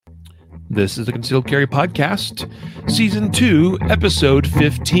This is the Concealed Carry Podcast, Season 2, Episode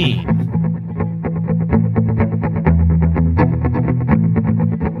 15.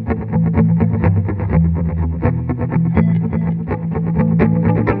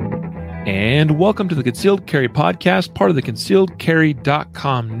 And welcome to the Concealed Carry Podcast, part of the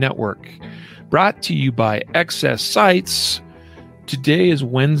ConcealedCarry.com network, brought to you by Excess Sights. Today is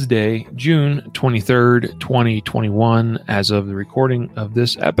Wednesday, June 23rd, 2021. As of the recording of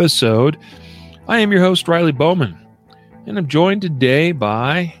this episode, I am your host, Riley Bowman, and I'm joined today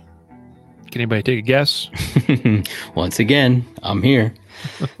by, can anybody take a guess? Once again, I'm here.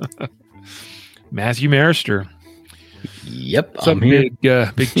 Matthew Marister. Yep, What's I'm up, here.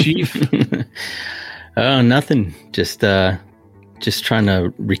 Big Chief? Oh, nothing. Just trying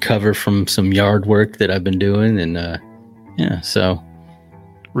to recover from some yard work that I've been doing, and so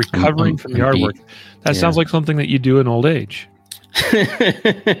recovering from yard work. That sounds like something that you do in old age.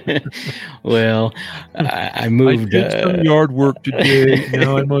 Well, I moved. I did some yard work today.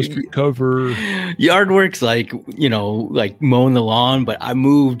 Now I must recover. Yard work's like mowing the lawn, but I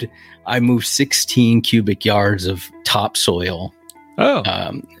moved 16 cubic yards of topsoil.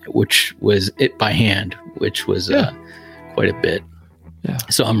 Which was it by hand, which was quite a bit. Yeah.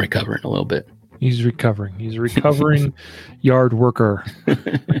 So I'm recovering a little bit. He's recovering. He's a recovering yard worker.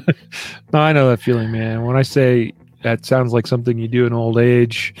 No, I know that feeling, man. When I say that sounds like something you do in old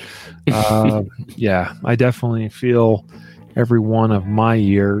age, yeah, I definitely feel every one of my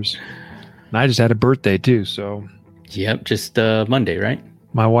years. And I just had a birthday too, so. Yep, just Monday, right?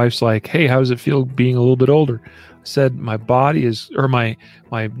 My wife's like, "Hey, how does it feel being a little bit older?" I said, "My body is, or my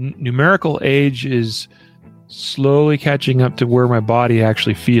numerical age is slowly catching up to where my body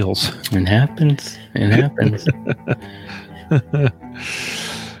actually feels." It happens. It happens.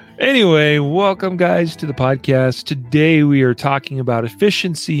 Anyway, welcome guys to the podcast. Today we are talking about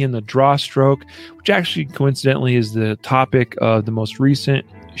efficiency in the draw stroke, which actually coincidentally is the topic of the most recent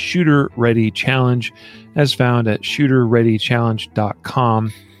Shooter Ready Challenge, as found at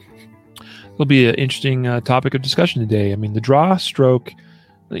shooterreadychallenge.com. It'll be an interesting topic of discussion today. I mean, the draw stroke,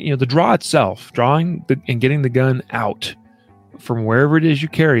 the draw itself, drawing and getting the gun out from wherever it is you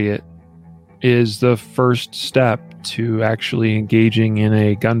carry it, is the first step to actually engaging in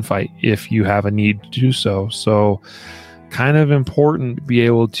a gunfight if you have a need to do so. So kind of important to be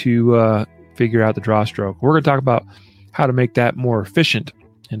able to figure out the draw stroke. We're going to talk about how to make that more efficient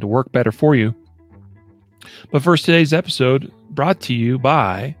and to work better for you. But first, today's episode brought to you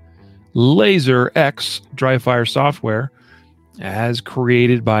by LaserX Dry Fire Software, as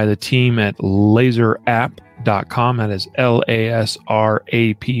created by the team at laserapp.com. That is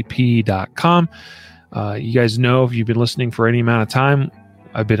LASRAPP.com. You guys know, if you've been listening for any amount of time,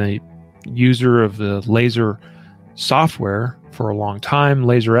 I've been a user of the Laser software for a long time.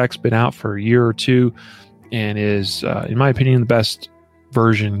 LaserX been out for a year or two and is, in my opinion, the best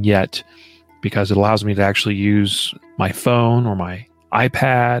version yet, because it allows me to actually use my phone or my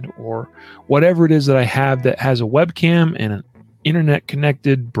iPad or whatever it is that I have that has a webcam and an internet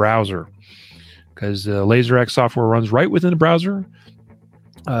connected browser, because the LaserX software runs right within the browser.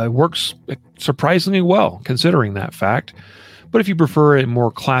 It works surprisingly well considering that fact. But if you prefer a more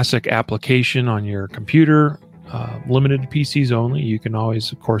classic application on your computer, limited to PCs only, you can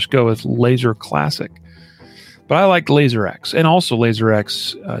always, of course, go with Laser Classic. But I like LaserX, and also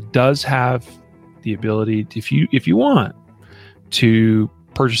LaserX does have the ability to, if you want, to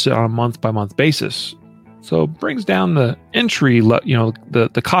purchase it on a month-by-month basis. So it brings down the entry,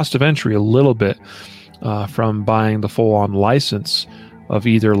 the cost of entry a little bit from buying the full-on license of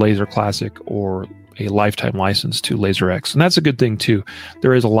either Laser Classic or a lifetime license to LaserX. And that's a good thing too.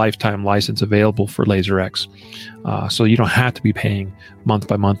 There is a lifetime license available for LaserX. So you don't have to be paying month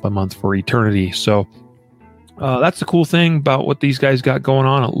by month for eternity. So that's the cool thing about what these guys got going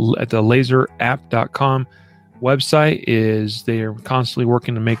on at the laserapp.com website, is they are constantly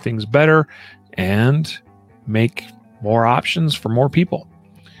working to make things better and make more options for more people.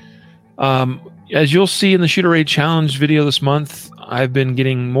 As you'll see in the Shooter Ready Challenge video this month, I've been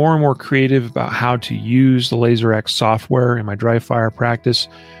getting more and more creative about how to use the LaserX software in my dry fire practice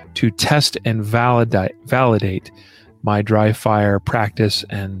to test and validate my dry fire practice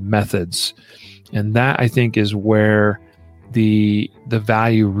and methods. And that, I think, is where the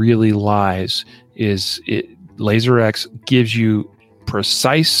value really lies. LaserX gives you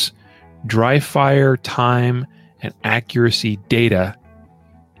precise dry fire time and accuracy data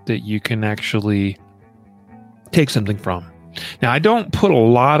that you can actually take something from. Now, I don't put a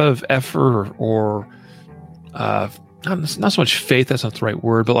lot of effort or not so much faith, that's not the right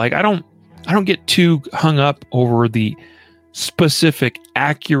word, but like I don't get too hung up over the specific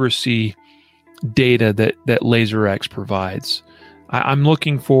accuracy data that LaserX provides. I'm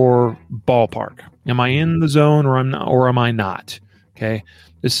looking for ballpark. Am I in the zone or am I not? Okay.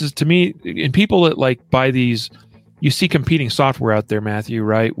 This is, to me, and people that like buy these, you see competing software out there, Matthew,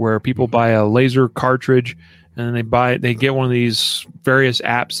 right? Where people buy a laser cartridge and then they get one of these various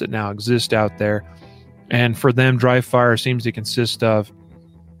apps that now exist out there. And for them, dry fire seems to consist of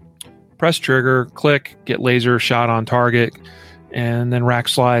press trigger, click, get laser shot on target, and then rack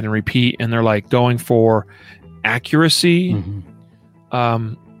slide and repeat. And they're like going for accuracy.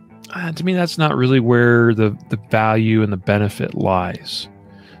 To me, that's not really where the value and the benefit lies.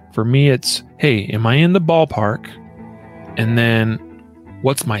 For me, it's, hey, am I in the ballpark? And then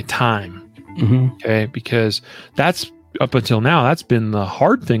what's my time? Okay, because that's, up until now, that's been the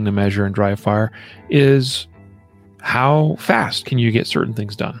hard thing to measure in dry fire, is how fast can you get certain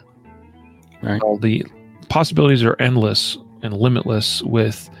things done? Right. All the possibilities are endless and limitless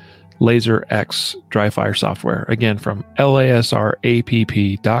with LaserX dry fire software. Again, from lasrapp.com.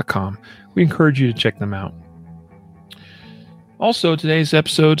 We encourage you to check them out. Also, today's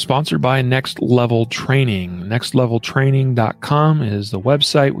episode sponsored by Next Level Training. Nextleveltraining.com is the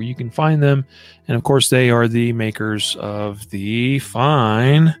website where you can find them. And of course, they are the makers of the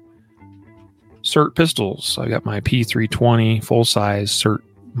fine SIRT pistols. I got my P320 full-size SIRT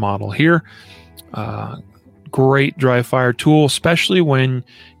model here. Great dry fire tool, especially when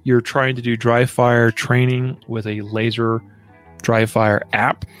you're trying to do dry fire training with a laser dry fire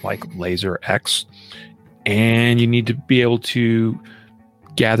app like LaserX. And you need to be able to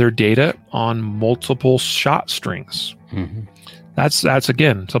gather data on multiple shot strings. That's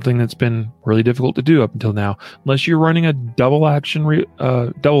again something that's been really difficult to do up until now, unless you're running a double action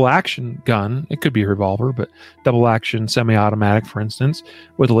gun. It could be a revolver, but double action semi-automatic, for instance,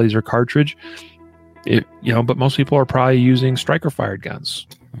 with a laser cartridge. But most people are probably using striker fired guns,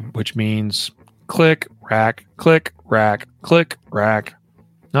 which means click, rack, click, rack, click, rack.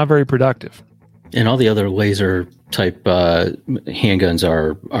 Not very productive. And all the other laser type handguns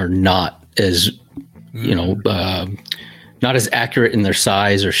are not as not as accurate in their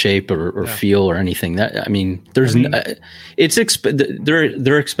size or shape or feel or anything. They're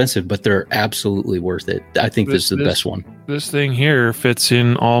expensive, but they're absolutely worth it. I think this is the best one. This thing here fits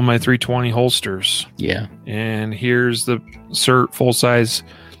in all my 320 holsters. Yeah. And here's the SIRT full size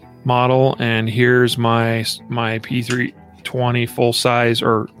model, and here's my P320 full size,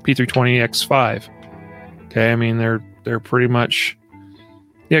 or P320 X5. Okay, I mean they're pretty much,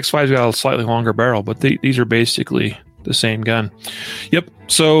 the X5's got a slightly longer barrel, but these are basically the same gun. Yep.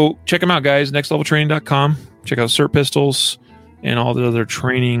 So check them out, guys. Nextleveltraining.com. Check out SIRT pistols and all the other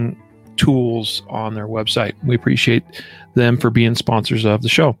training tools on their website. We appreciate them for being sponsors of the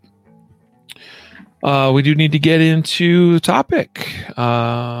show. We do need to get into the topic.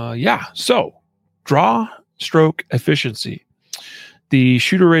 So draw stroke efficiency. The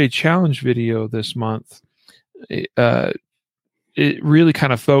Shooter Ready Challenge video this month, it really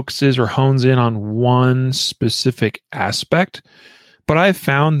kind of focuses or hones in on one specific aspect. But I've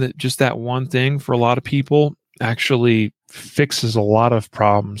found that just that one thing for a lot of people actually fixes a lot of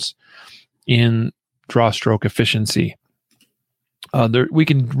problems in draw stroke efficiency. We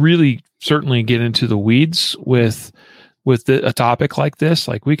can really certainly get into the weeds with a topic like this.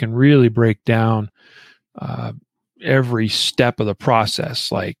 Like, we can really break down every step of the process,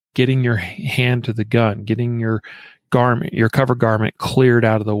 like getting your hand to the gun, getting your cover garment cleared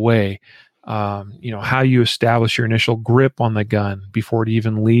out of the way, how you establish your initial grip on the gun before it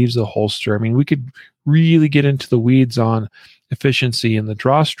even leaves the holster. I mean, we could really get into the weeds on efficiency in the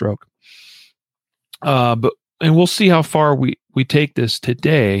draw stroke. And we'll see how far we take this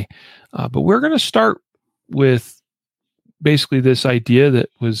today. But we're going to start with basically this idea that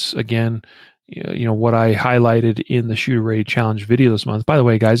was, again, what I highlighted in the Shooter Ready Challenge video this month. By the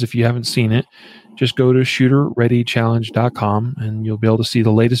way, guys, if you haven't seen it, just go to shooterreadychallenge.com and you'll be able to see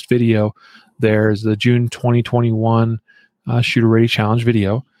the latest video. There is the June 2021 Shooter Ready Challenge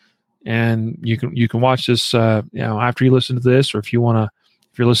video, and you can watch this after you listen to this, or if you're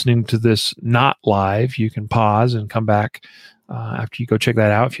listening to this not live, you can pause and come back after you go check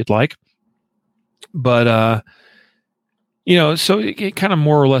that out if you'd like. But so it kind of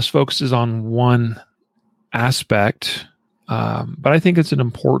more or less focuses on one aspect, but I think it's an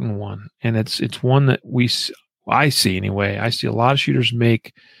important one, and it's one that I see anyway. I see a lot of shooters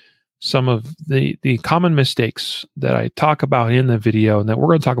make some of the common mistakes that I talk about in the video, and that we're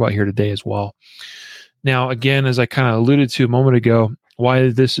going to talk about here today as well. Now, again, as I kind of alluded to a moment ago, why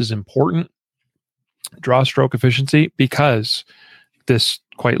this is important, draw stroke efficiency, because this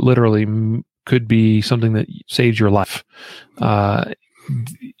quite literally could be something that saves your life.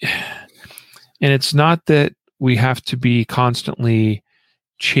 And it's not that we have to be constantly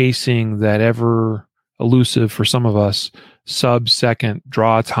chasing that ever elusive, for some of us, sub-second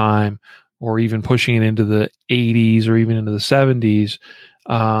draw time, or even pushing it into the 80s or even into the 70s.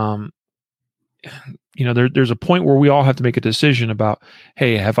 There's a point where we all have to make a decision about,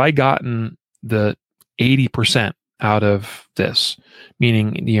 hey, have I gotten the 80% out of this?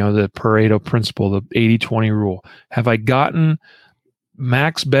 Meaning, the Pareto principle, the 80-20 rule. Have I gotten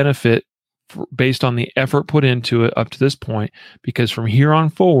max benefit based on the effort put into it up to this point? Because from here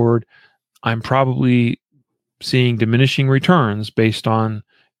on forward, I'm probably seeing diminishing returns based on,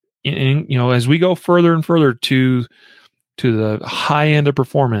 as we go further and further to the high end of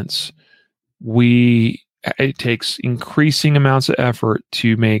performance, it takes increasing amounts of effort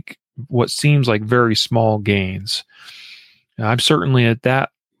to make what seems like very small gains. Now, I'm certainly at that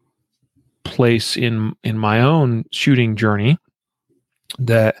place in my own shooting journey,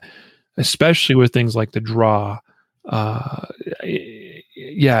 that especially with things like the draw, it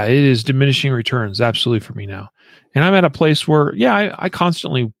is diminishing returns absolutely for me now. And I'm at a place where, I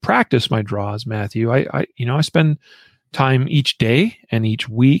constantly practice my draws, Matthew. I spend time each day and each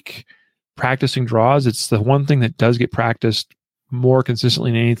week practicing draws. It's the one thing that does get practiced more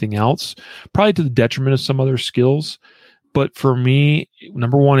consistently than anything else, probably to the detriment of some other skills. But for me,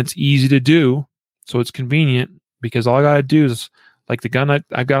 number one, it's easy to do. So it's convenient, because all I got to do is, like the gun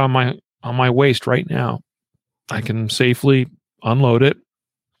I've got on my waist right now, I can safely unload it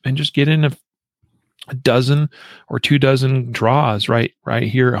and just get in a dozen or 2 dozen draws right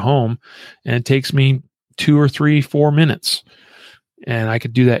here at home. And it takes me 2 or 3, 4 minutes. And I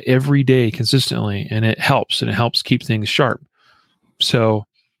could do that every day consistently. And it helps keep things sharp. So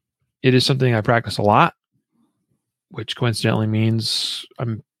it is something I practice a lot, which coincidentally means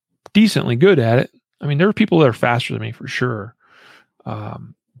I'm decently good at it. I mean, there are people that are faster than me for sure.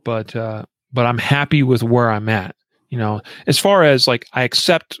 But I'm happy with where I'm at, as far as like, I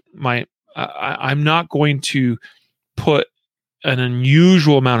accept I'm not going to put an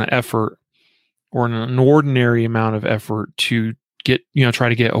unusual amount of effort or an ordinary amount of effort to get, try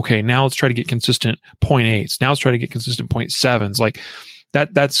to get, okay, now let's try to get consistent 0.8s. Now let's try to get consistent 0.7s. Like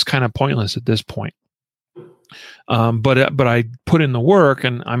that's kind of pointless at this point. But I put in the work,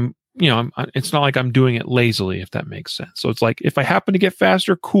 and I'm it's not like I'm doing it lazily, if that makes sense. So it's like, if I happen to get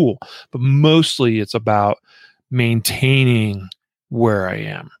faster, cool. But mostly it's about maintaining where I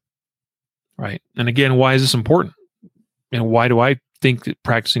am. Right. And again, why is this important? And why do I think that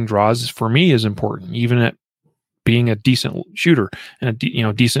practicing draws for me is important, even at being a decent shooter and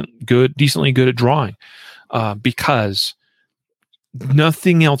decently good at drawing? Because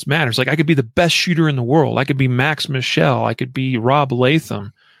nothing else matters. Like, I could be the best shooter in the world. I could be Max Michel. I could be Rob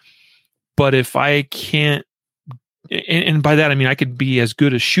Latham. But if I can't, and by that I mean I could be as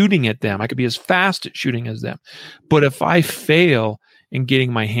good as shooting at them, I could be as fast at shooting as them. But if I fail in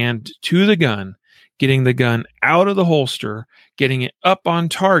getting my hand to the gun, getting the gun out of the holster, getting it up on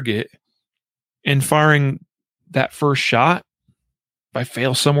target, and firing that first shot, if I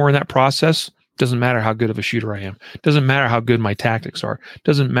fail somewhere in that process, doesn't matter how good of a shooter I am. Doesn't matter how good my tactics are.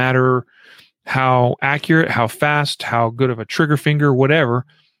 Doesn't matter how accurate, how fast, how good of a trigger finger, whatever.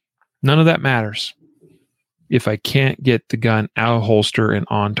 None of that matters if I can't get the gun out of holster and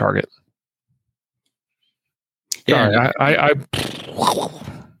on target. Yeah, I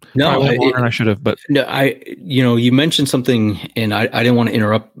should have, but no, you mentioned something, and I didn't want to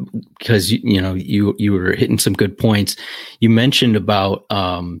interrupt, because you were hitting some good points. You mentioned about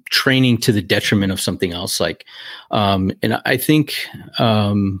training to the detriment of something else, like, and I think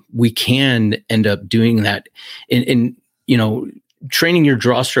we can end up doing that in training your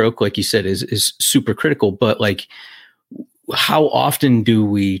draw stroke, like you said, is super critical. But like, how often do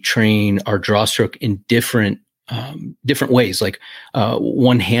we train our draw stroke in different ways, like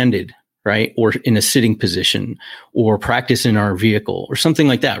one-handed, right? Or in a sitting position, or practice in our vehicle, or something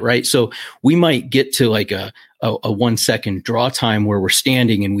like that, right? So we might get to like a 1 second draw time where we're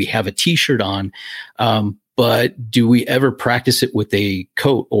standing and we have a t-shirt on. But do we ever practice it with a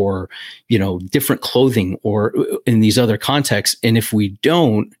coat or, different clothing, or in these other contexts? And if we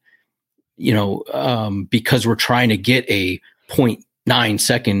don't, because we're trying to get a 0.9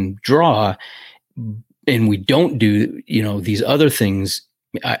 second draw, and we don't do, these other things,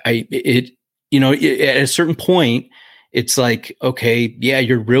 at a certain point, it's like, okay, yeah,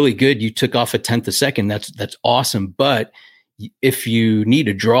 you're really good. You took off a 1/10 a second. That's awesome. But if you need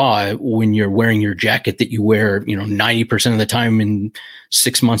a draw when you're wearing your jacket that you wear, 90% of the time in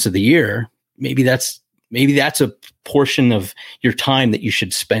 6 months of the year, maybe that's a portion of your time that you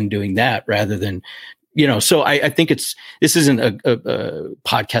should spend doing that, rather than So I think this isn't a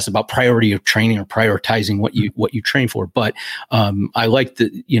podcast about priority of training or prioritizing what you train for, but I like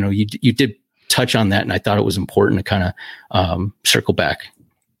that, you did touch on that, and I thought it was important to kind of circle back.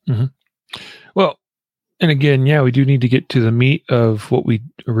 Mm-hmm. Well, and again, yeah, we do need to get to the meat of what we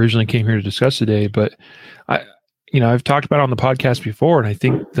originally came here to discuss today, but I've talked about it on the podcast before, and I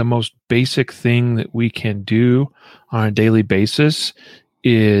think the most basic thing that we can do on a daily basis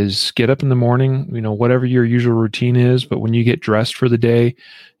is get up in the morning, whatever your usual routine is, but when you get dressed for the day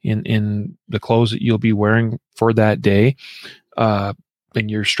in the clothes that you'll be wearing for that day, and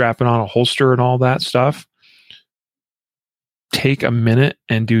you're strapping on a holster and all that stuff, take a minute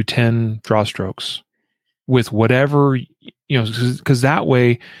and do 10 draw strokes with whatever, because that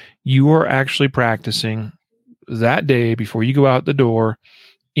way you are actually practicing that day before you go out the door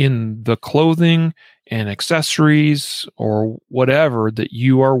in the clothing and accessories or whatever that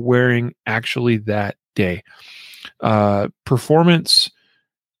you are wearing actually that day. Performance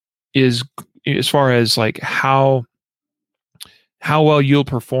is, as far as like how well you'll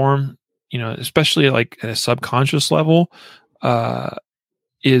perform, especially like at a subconscious level,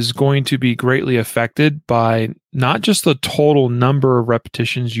 is going to be greatly affected by not just the total number of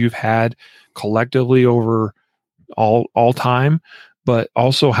repetitions you've had collectively over all time, but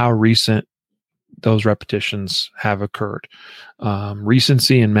also how recent those repetitions have occurred.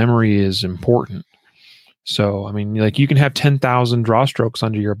 Recency and memory is important. So, I mean, like you can have 10,000 draw strokes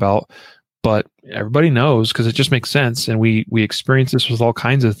under your belt, but everybody knows, because it just makes sense. And we experience this with all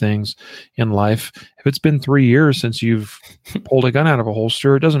kinds of things in life. If it's been 3 years since you've pulled a gun out of a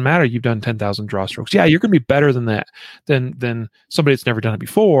holster, it doesn't matter. You've done 10,000 draw strokes. Yeah, you're going to be better than that, than somebody that's never done it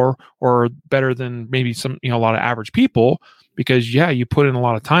before, or better than maybe a lot of average people, because you put in a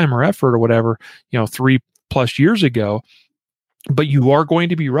lot of time or effort or whatever, 3+ years ago, but you are going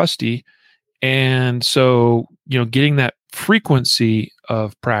to be rusty. And so, getting that frequency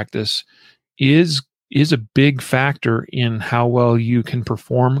of practice is a big factor in how well you can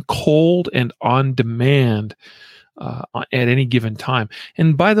perform cold and on demand at any given time.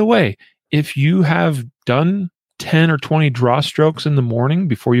 And by the way, if you have done 10 or 20 draw strokes in the morning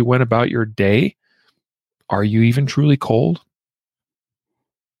before you went about your day, are you even truly cold?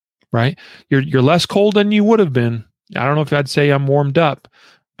 Right? You're less cold than you would have been. I don't know if I'd say I'm warmed up,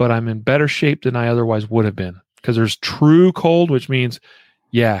 but I'm in better shape than I otherwise would have been, because there's true cold, which means,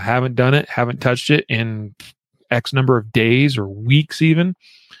 haven't done it, haven't touched it in X number of days or weeks even.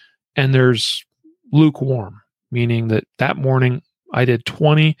 And there's lukewarm, meaning that morning I did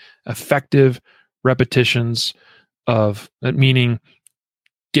 20 effective repetitions meaning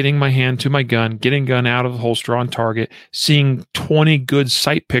getting my hand to my gun, getting gun out of the holster on target, seeing 20 good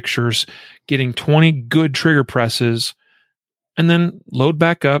sight pictures, getting 20 good trigger presses, and then load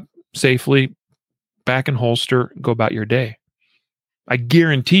back up safely, back in holster, go about your day. I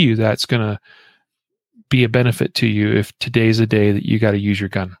guarantee you that's going to be a benefit to you if today's a day that you got to use your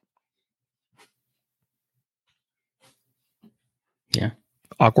gun. Yeah.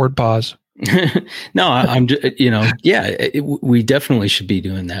 Awkward pause. No, I'm just, we definitely should be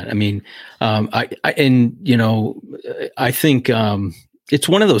doing that. I mean, I think it's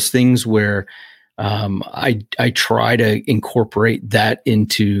one of those things where I try to incorporate that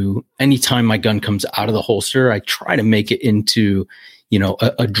into anytime my gun comes out of the holster. I try to make it into,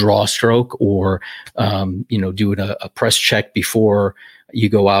 a draw stroke, or, doing a press check before you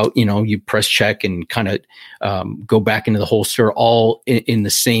go out. You press check and kind of go back into the holster, all in the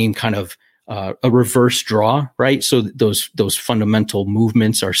same kind of a reverse draw, right? So those fundamental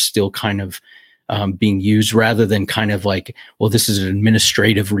movements are still kind of being used, rather than kind of like, well, this is an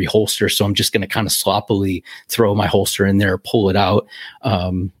administrative reholster, so I'm just going to kind of sloppily throw my holster in there, pull it out.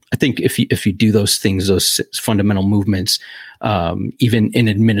 I think if you do those things, those fundamental movements, even in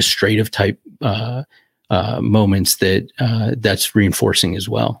administrative type moments, that's reinforcing as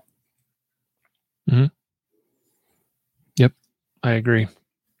well. Mm-hmm. Yep, I agree.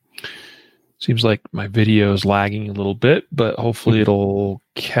 Seems like my video is lagging a little bit, but hopefully it'll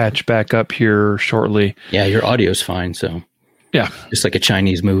catch back up here shortly. Yeah, your audio's fine. So yeah, just like a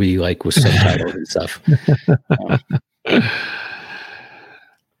Chinese movie, like with subtitles and stuff.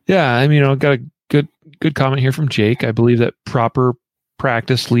 Yeah, I mean, I got a good comment here from Jake. I believe that proper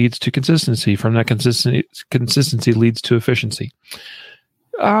practice leads to consistency. From that consistency leads to efficiency.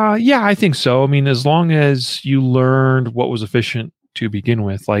 Yeah, I think so. I mean, as long as you learned what was efficient to begin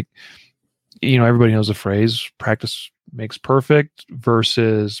with, like, everybody knows the phrase, practice makes perfect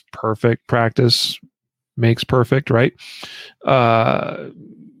versus perfect practice makes perfect, right?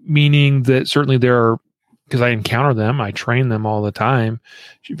 Meaning that certainly there are because I encounter them, I train them all the time,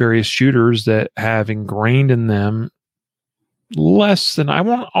 various shooters that have ingrained in them less than, I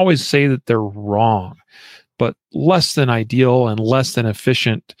won't always say that they're wrong, but less than ideal and less than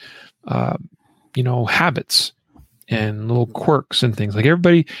efficient, habits and little quirks and things. Like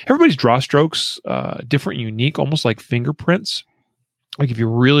everybody's draw strokes, different, unique, almost like fingerprints. Like if you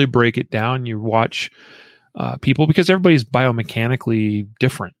really break it down, you watch people, because everybody's biomechanically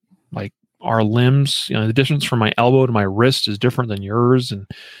different. Like our limbs, the distance from my elbow to my wrist is different than yours, and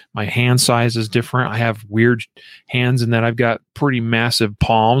my hand size is different. I have weird hands in that I've got pretty massive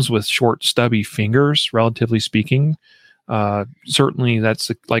palms with short, stubby fingers, relatively speaking. Certainly,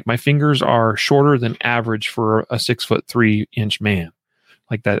 that's like my fingers are shorter than average for a 6'3" man.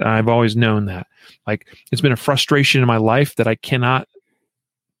 Like that, I've always known that. Like it's been a frustration in my life that I cannot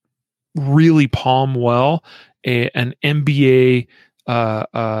really palm well an NBA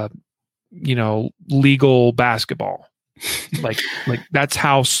legal basketball. like that's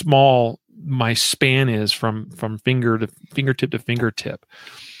how small my span is from fingertip to fingertip.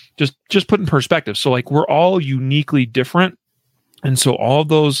 Just put in perspective. So like we're all uniquely different, and so all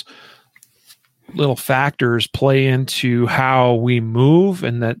those little factors play into how we move,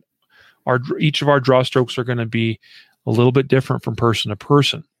 and that each of our draw strokes are going to be a little bit different from person to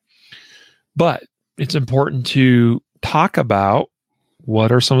person. But it's important to talk about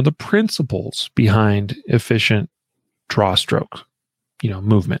what are some of the principles behind efficient draw stroke,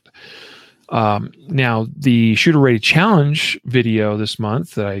 movement. Now, the Shooter Ready Challenge video this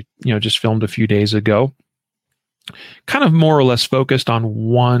month that I, just filmed a few days ago, kind of more or less focused on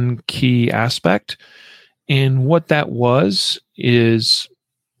one key aspect. And what that was is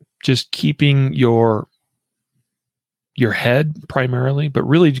just keeping your head primarily, but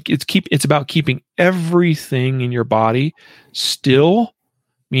really it's about keeping everything in your body still,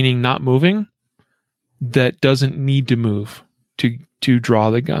 meaning not moving, that doesn't need to move to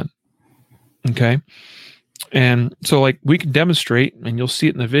draw the gun. Okay. And so like we can demonstrate, and you'll see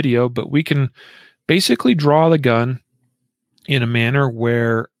it in the video, but we can basically draw the gun in a manner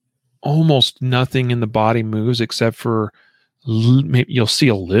where almost nothing in the body moves except for maybe you'll see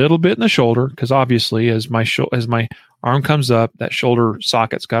a little bit in the shoulder, because obviously as my arm comes up, that shoulder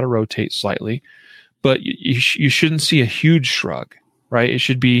socket's got to rotate slightly, but you shouldn't see a huge shrug, right? It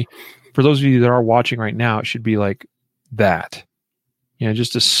should be, for those of you that are watching right now, it should be like that,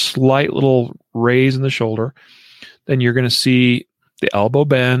 just a slight little raise in the shoulder. Then you're going to see the elbow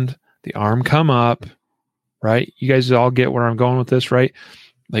bend, the arm come up, right? You guys all get where I'm going with this, right?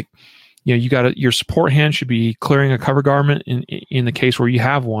 Like, you got your support hand should be clearing a cover garment in the case where you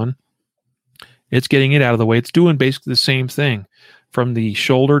have one. It's getting it out of the way. It's doing basically the same thing from the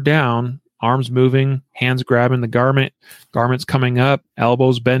shoulder down, arms moving, hands grabbing the garment, garments coming up,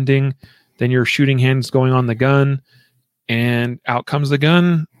 elbows bending. Then your shooting hand's going on the gun, and out comes the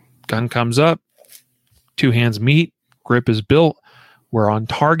gun. Gun comes up, two hands meet, grip is built. We're on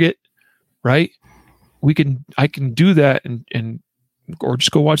target, right? I can do that or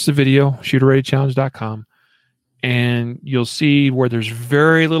just go watch the video, shooterreadychallenge.com, and you'll see where there's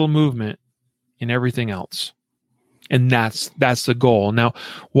very little movement in everything else. And that's the goal. Now,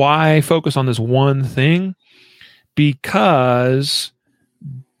 why focus on this one thing? Because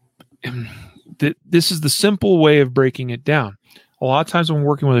this is the simple way of breaking it down. A lot of times when we're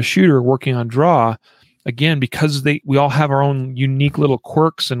working with a shooter, working on draw, again, because we all have our own unique little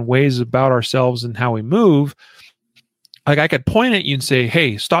quirks and ways about ourselves and how we move. Like I could point at you and say,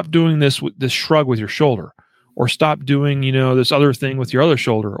 hey, stop doing this shrug with your shoulder, or stop doing, this other thing with your other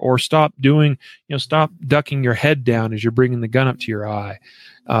shoulder, or stop doing, stop ducking your head down as you're bringing the gun up to your eye.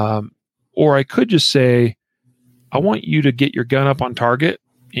 Or I could just say, I want you to get your gun up on target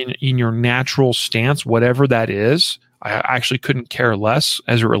in your natural stance, whatever that is. I actually couldn't care less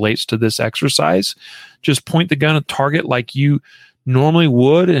as it relates to this exercise. Just point the gun at target like you normally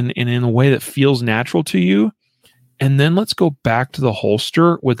would, and in a way that feels natural to you. And then let's go back to the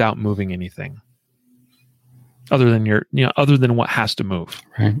holster without moving anything other than what has to move.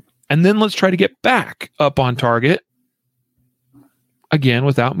 Right. And then let's try to get back up on target again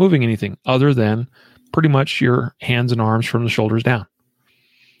without moving anything other than pretty much your hands and arms from the shoulders down.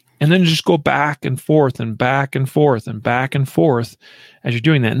 And then just go back and forth and back and forth and back and forth as you're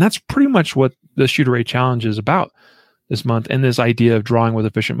doing that. And that's pretty much what the Shooter Ready Challenge is about this month, and this idea of drawing with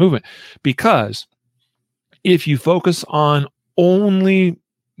efficient movement. Because if you focus on only,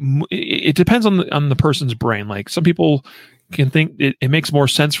 it depends on the person's brain. Like some people can think it makes more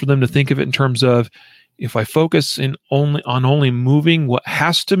sense for them to think of it in terms of, if I focus on only moving what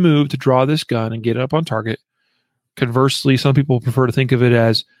has to move to draw this gun and get it up on target. Conversely, some people prefer to think of it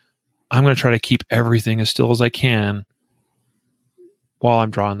as I'm going to try to keep everything as still as I can while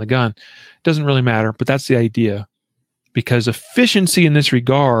I'm drawing the gun. It doesn't really matter, but that's the idea. Because efficiency in this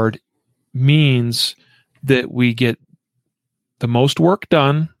regard means that we get the most work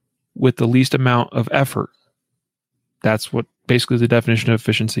done with the least amount of effort. That's what basically the definition of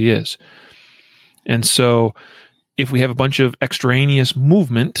efficiency is. And so if we have a bunch of extraneous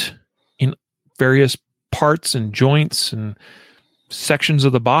movement in various parts and joints and sections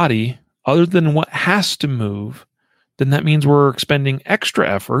of the body, other than what has to move, then that means we're expending extra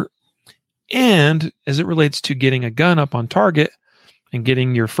effort. And as it relates to getting a gun up on target and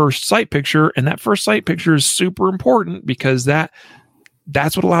getting your first sight picture, and that first sight picture is super important because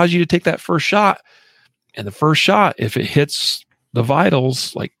that's what allows you to take that first shot. And the first shot, if it hits the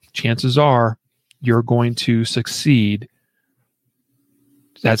vitals, like chances are you're going to succeed.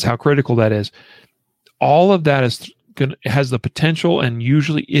 That's how critical that is. All of that has the potential and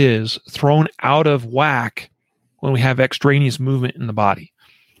usually is thrown out of whack when we have extraneous movement in the body.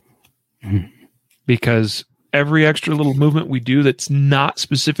 Because every extra little movement we do that's not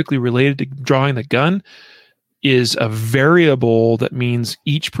specifically related to drawing the gun is a variable that means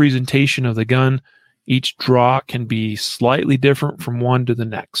each presentation of the gun, each draw can be slightly different from one to the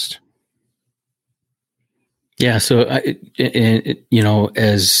next. Yeah. So, as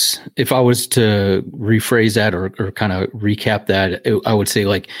if I was to rephrase that or kind of recap that, I would say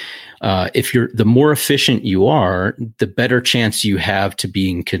the more efficient you are, the better chance you have to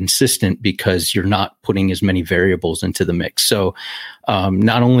being consistent because you're not putting as many variables into the mix. So,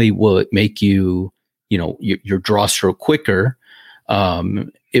 not only will it make your draw stroke quicker,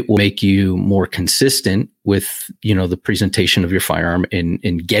 it will make you more consistent with, the presentation of your firearm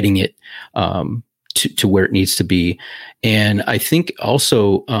and getting it, to where it needs to be. And I think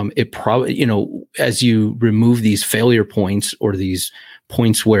also, it probably, as you remove these failure points or these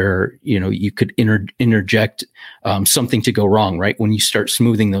points where, you could interject, something to go wrong, right? When you start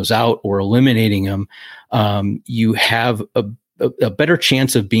smoothing those out or eliminating them, you have a better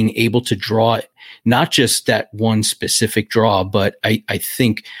chance of being able to draw not just that one specific draw, but I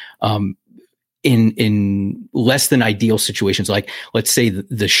think, in less than ideal situations, like let's say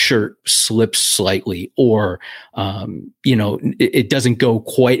the shirt slips slightly or, it doesn't go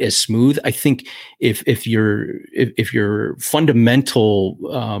quite as smooth. I think if your fundamental,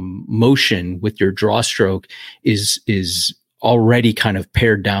 motion with your draw stroke is already kind of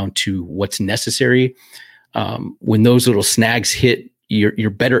pared down to what's necessary, when those little snags hit, you're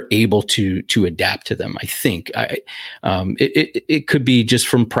better able to adapt to them. I think it could be just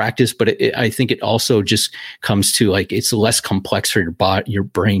from practice, but I think it also just comes to it's less complex for your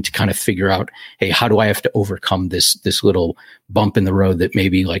brain to kind of figure out, hey, how do I have to overcome this little bump in the road that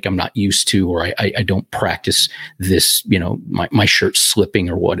maybe I'm not used to, or I don't practice this, my shirt slipping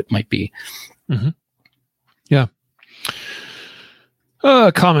or what it might be. Mm-hmm. Yeah.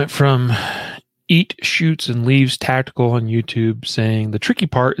 A comment from Eat, Shoots, and Leaves Tactical on YouTube saying, the tricky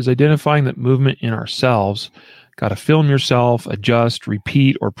part is identifying that movement in ourselves. Got to film yourself, adjust,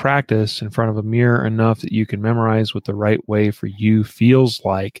 repeat, or practice in front of a mirror enough that you can memorize what the right way for you feels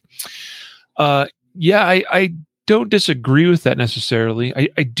like. I don't disagree with that necessarily.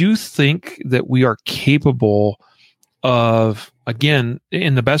 I do think that we are capable of, again,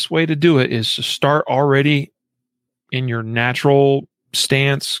 and the best way to do it is to start already in your natural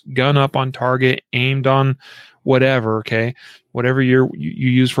stance, gun up on target, aimed on whatever, okay, whatever you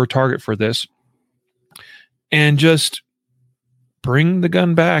use for a target for this, and just bring the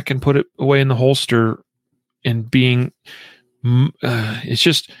gun back and put it away in the holster. And being,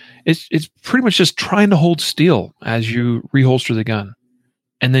 it's pretty much just trying to hold still as you reholster the gun,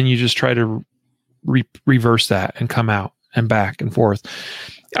 and then you just try to reverse that and come out and back and forth.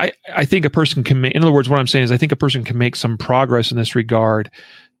 I think a person can make, in other words, what I'm saying is I think a person can make some progress in this regard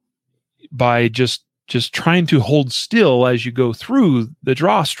by just trying to hold still as you go through the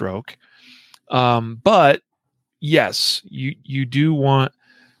draw stroke. But yes, you do want,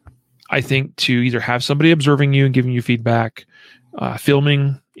 I think, to either have somebody observing you and giving you feedback,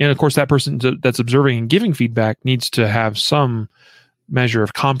 filming. And of course, that person that's observing and giving feedback needs to have some measure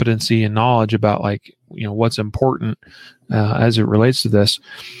of competency and knowledge about what's important as it relates to this.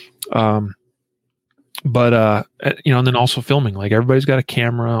 And then also filming, everybody's got a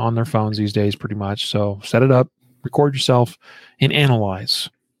camera on their phones these days pretty much. So set it up, record yourself, and analyze.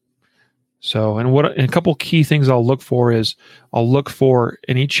 So, and a couple key things I'll look for is I'll look for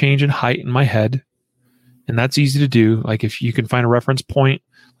any change in height in my head. And that's easy to do. If you can find a reference point,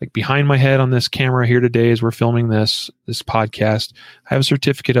 behind my head on this camera here today as we're filming this podcast, I have a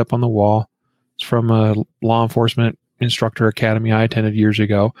certificate up on the wall. It's from a law enforcement instructor academy I attended years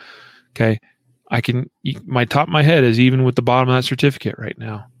ago Okay. My top of my head is even with the bottom of that certificate right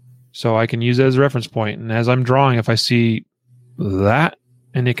now. So I can use it as a reference point. And as I'm drawing, if I see that,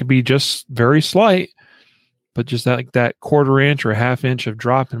 and it could be just very slight, but just that quarter inch or a half inch of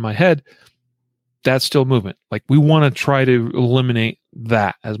drop in my head, that's still movement. Like, we want to try to eliminate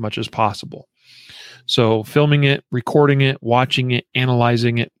that as much as possible. So filming it, recording it, watching it,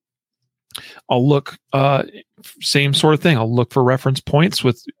 analyzing it. I'll look, same sort of thing. I'll look for reference points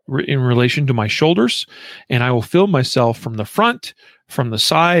in relation to my shoulders, and I will film myself from the front, from the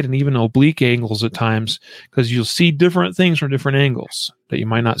side, and even oblique angles at times, because you'll see different things from different angles that you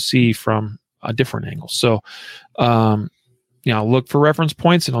might not see from a different angle. So, I'll look for reference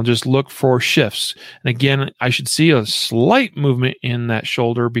points, and I'll just look for shifts. And again, I should see a slight movement in that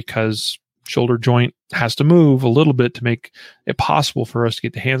shoulder, because shoulder joint has to move a little bit to make it possible for us to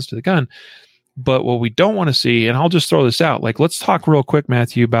get the hands to the gun. But what we don't want to see, and I'll just throw this out, like, let's talk real quick,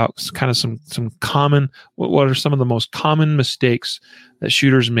 Matthew, about kind of some common, what are some of the most common mistakes that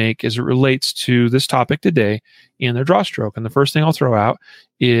shooters make as it relates to this topic today in their draw stroke. And the first thing I'll throw out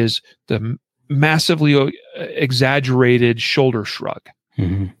is the massively exaggerated shoulder shrug.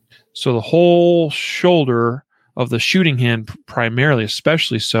 Mm-hmm. So the whole shoulder of the shooting hand, primarily,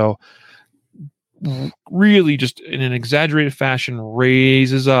 especially so, really just in an exaggerated fashion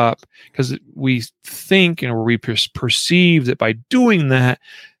raises up, because we think, or we perceive that by doing that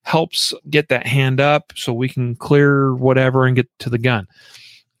helps get that hand up so we can clear whatever and get to the gun.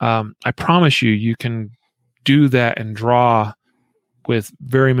 I promise you can do that and draw with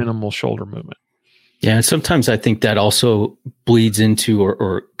very minimal shoulder movement. Yeah, and sometimes I think that also bleeds into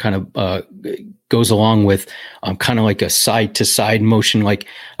or kind of goes along with kind of like a side to side motion. Like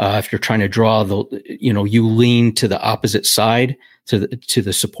if you're trying to draw you lean to the opposite side, to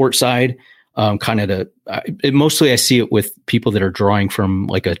the support side. Mostly I see it with people that are drawing from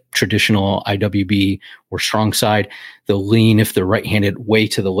like a traditional IWB or strong side. They'll lean, if they're right-handed, way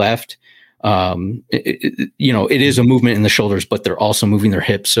to the left. It is a movement in the shoulders, but they're also moving their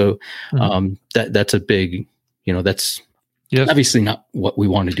hips. So that's a big, that's obviously not what we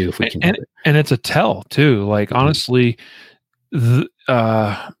want to do if we can. And it's a tell too. Like, honestly,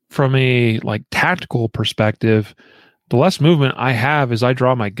 from a like tactical perspective, the less movement I have as I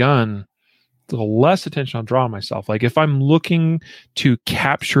draw my gun, the less attention I'll draw on myself. Like, if I'm looking to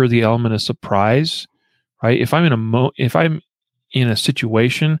capture the element of surprise, right? If I'm in a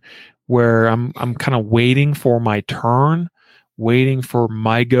situation where I'm kind of waiting for my turn, waiting for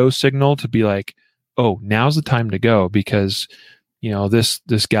my go signal to be like, oh, now's the time to go, because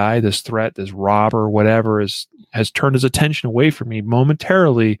this guy, this threat, this robber, whatever, has turned his attention away from me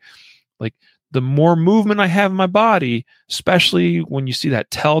momentarily. Like, the more movement I have in my body, especially when you see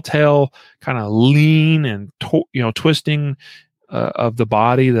that telltale kind of lean and twisting of the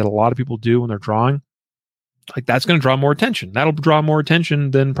body that a lot of people do when they're drawing, like, that's going to draw more attention. That'll draw more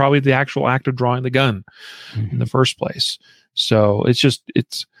attention than probably the actual act of drawing the gun in the first place. So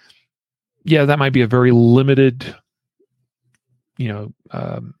that might be a very limited,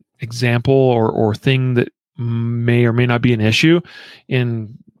 example or thing that may or may not be an issue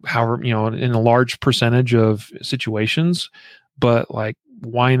in in a large percentage of situations. But, like,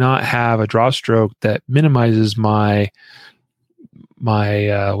 why not have a draw stroke that minimizes my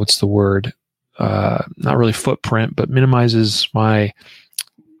what's the word? Not really footprint, but minimizes my,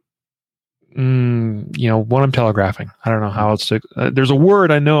 what I'm telegraphing. I don't know how else to, there's a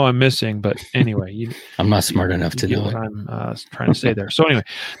word I know I'm missing, but anyway, I'm not smart enough to know what I'm trying to say there. So anyway,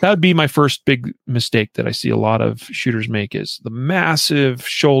 that would be my first big mistake that I see a lot of shooters make, is the massive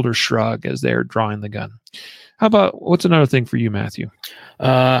shoulder shrug as they're drawing the gun. How about, what's another thing for you, Matthew?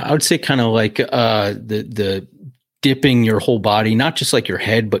 I would say kind of like the dipping your whole body, not just like your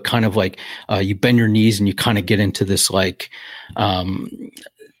head, but kind of like you bend your knees and you kind of get into this like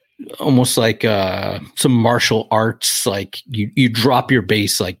almost like some martial arts, like you drop your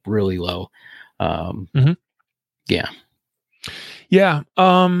base like really low. Yeah.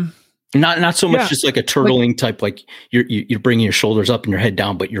 Not so much just like a turtling type, like you're bringing your shoulders up and your head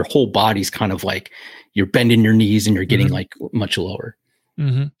down, but your whole body's kind of like you're bending your knees and you're getting like much lower.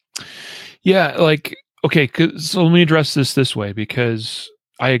 Yeah, like, okay, so let me address this way, because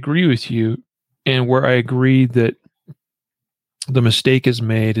I agree with you, and where I agree that the mistake is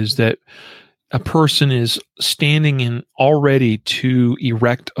made is that a person is standing in already too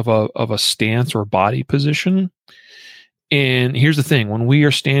erect of a stance or body position. And here's the thing: when we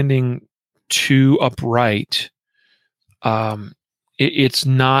are standing too upright, it's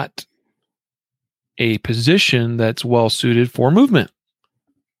not a position that's well suited for movement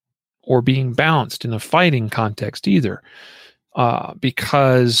or being balanced in a fighting context either,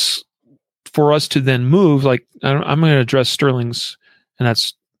 because for us to then move, like I'm going to address Sterling's, and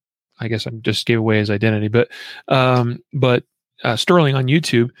that's, I guess I just gave away his identity, but Sterling on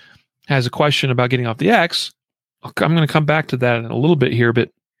YouTube has a question about getting off the X. I'm going to come back to that in a little bit here, but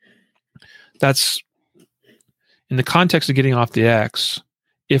that's in the context of getting off the X.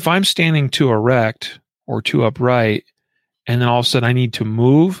 If I'm standing too erect or too upright, and then all of a sudden I need to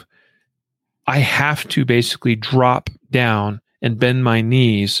move, I have to basically drop down and bend my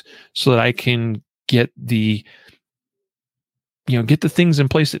knees so that I can get the things in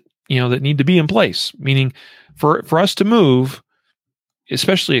place that, that need to be in place. Meaning for us to move,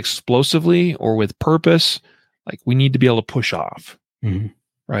 especially explosively or with purpose, like we need to be able to push off,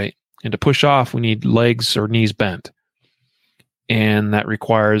 right? And to push off, we need legs or knees bent. And that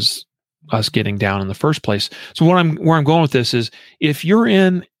requires us getting down in the first place. So where I'm going with this is, if you're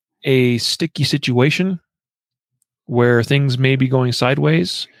in a sticky situation where things may be going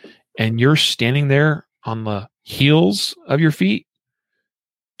sideways and you're standing there on the heels of your feet,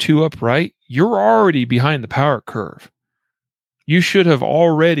 too upright, you're already behind the power curve. You should have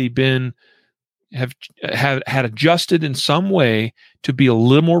already have adjusted in some way to be a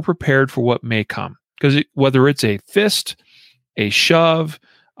little more prepared for what may come. Because whether it's a fist, a shove,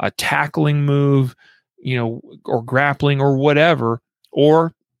 a tackling move, or grappling or whatever,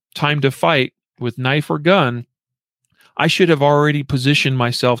 or time to fight with knife or gun, I should have already positioned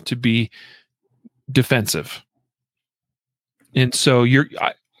myself to be defensive. And so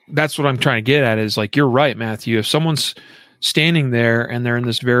that's what I'm trying to get at, is like, you're right, Matthew. If someone's standing there and they're in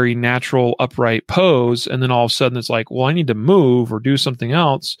this very natural upright pose, and then all of a sudden it's like, well, I need to move or do something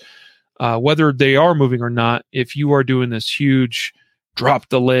else, whether they are moving or not, if you are doing this huge drop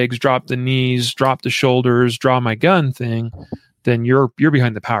the legs, drop the knees, drop the shoulders, draw my gun thing, then you're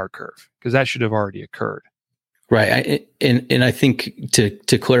behind the power curve, because that should have already occurred. Right. And I think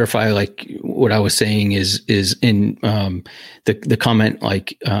to clarify, like what I was saying is in the comment,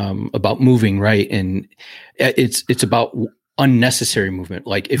 like about moving, right? And it's about unnecessary movement.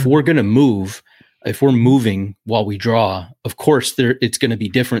 Like if we're going to move, if we're moving while we draw, of course it's going to be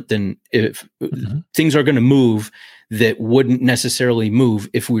different than if things are going to move that wouldn't necessarily move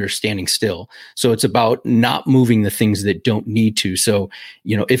if we were standing still. So it's about not moving the things that don't need to. So,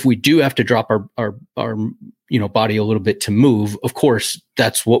 if we do have to drop our body a little bit to move, of course,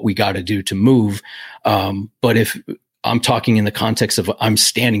 that's what we got to do to move. But if I'm talking in the context of I'm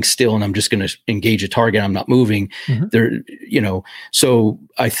standing still and I'm just going to engage a target, I'm not moving there, so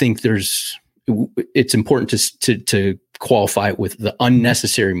I think it's important to qualify it with the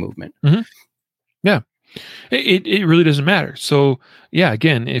unnecessary movement. Yeah. It really doesn't matter. So yeah,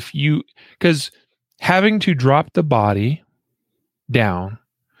 again, because having to drop the body down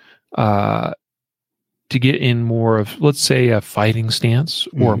to get in more of, let's say, a fighting stance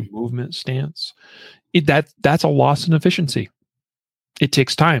or a movement stance, that's a loss in efficiency. It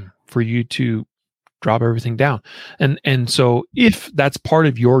takes time for you to drop everything down. And so if that's part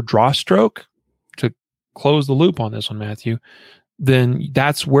of your draw stroke, to close the loop on this one, Matthew, then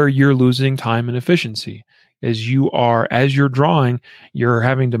that's where you're losing time and efficiency. As you're drawing, you're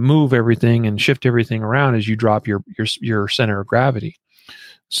having to move everything and shift everything around as you drop your center of gravity.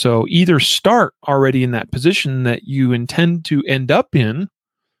 So either start already in that position that you intend to end up in,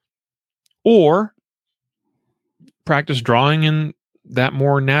 or practice drawing in that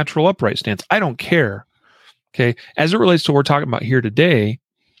more natural upright stance. I don't care. Okay. As it relates to what we're talking about here today,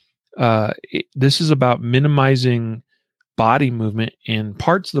 this is about minimizing body movement in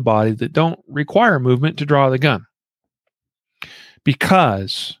parts of the body that don't require movement to draw the gun.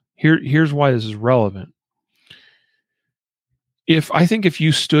 Because here's why this is relevant. If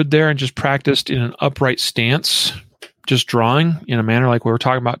you stood there and just practiced in an upright stance, just drawing in a manner like we were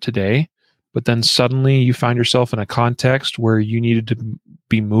talking about today, but then suddenly you find yourself in a context where you needed to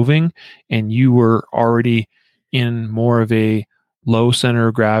be moving and you were already in more of a low center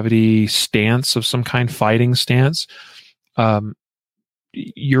of gravity stance of some kind, fighting stance,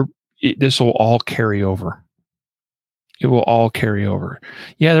 this will all carry over. It will all carry over.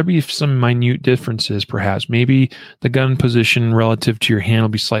 Yeah, there'll be some minute differences, perhaps. Maybe the gun position relative to your hand will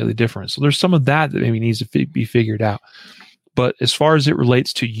be slightly different. So there's some of that maybe needs to be figured out. But as far as it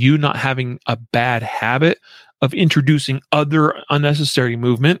relates to you not having a bad habit of introducing other unnecessary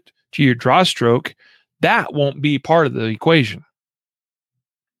movement to your draw stroke, that won't be part of the equation.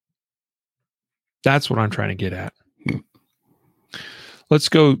 That's what I'm trying to get at. Let's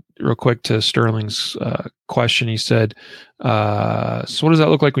go real quick to Sterling's question. He said, so what does that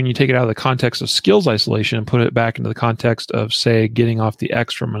look like when you take it out of the context of skills isolation and put it back into the context of, say, getting off the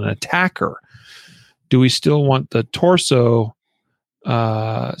X from an attacker? Do we still want the torso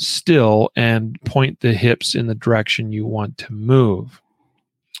still and point the hips in the direction you want to move.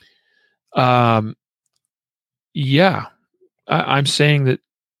 Yeah, I'm saying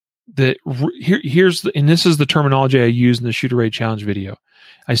that here's and this is the terminology I use in the Shooter Ready Challenge video.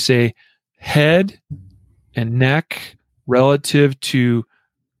 I say head and neck relative to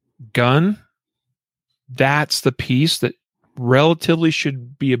gun. That's the piece that relatively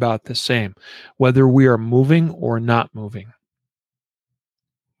should be about the same, whether we are moving or not moving.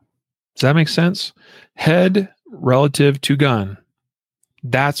 Does that make sense? Head relative to gun.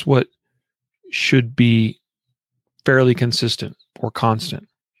 That's what should be fairly consistent or constant,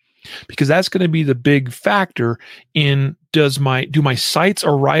 because that's going to be the big factor in do my sights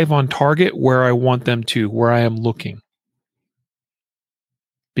arrive on target where I want them to, where I am looking.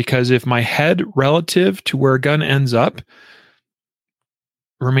 Because if my head relative to where a gun ends up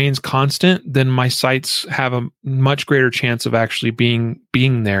remains constant, then my sights have a much greater chance of actually being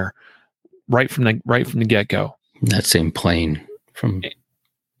there right from the get-go. That same plane from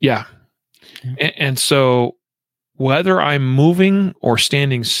And so whether I'm moving or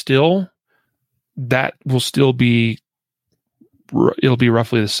standing still, that will still be, it'll be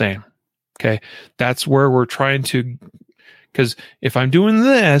roughly the same. Okay. That's where we're trying to, because if I'm doing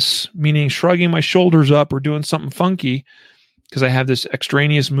this, meaning shrugging my shoulders up or doing something funky, because I have this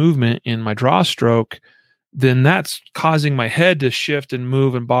extraneous movement in my draw stroke, then that's causing my head to shift and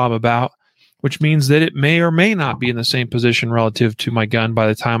move and bob about, which means that it may or may not be in the same position relative to my gun by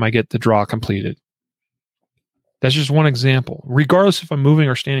the time I get the draw completed. That's just one example, regardless if I'm moving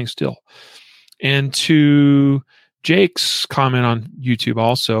or standing still. And to Jake's comment on YouTube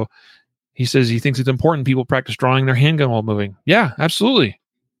also, he says he thinks it's important people practice drawing their handgun while moving. Yeah, absolutely.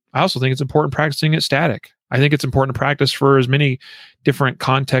 I also think it's important practicing it static. I think it's important to practice for as many different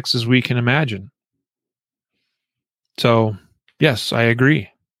contexts as we can imagine. So, yes, I agree.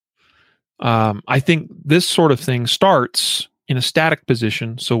 I think this sort of thing starts in a static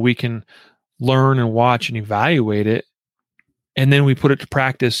position so we can learn and watch and evaluate it, and then we put it to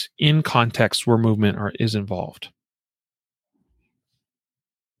practice in contexts where movement is involved.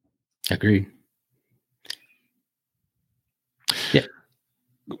 Agreed. Yeah.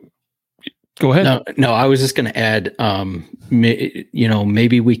 Go ahead. No, I was just going to add,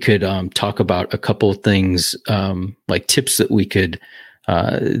 maybe we could talk about a couple of things, like tips that we could,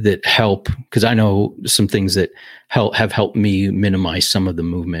 that help, because I know some things that have helped me minimize some of the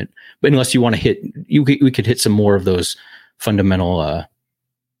movement. But unless you want to we could hit some more of those fundamental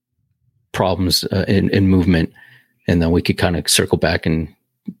problems in movement, and then we could kind of circle back and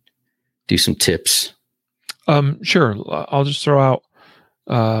do some tips. Sure. I'll just throw out.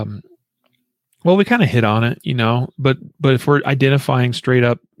 Well, we kind of hit on it, but if we're identifying straight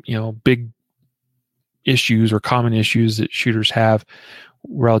up, big issues or common issues that shooters have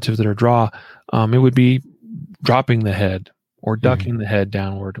relative to their draw, it would be dropping the head or ducking the head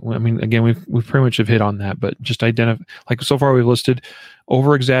downward. I mean, again, we've pretty much have hit on that, but just identify, like so far we've listed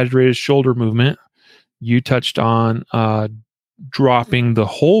over exaggerated shoulder movement. You touched on dropping the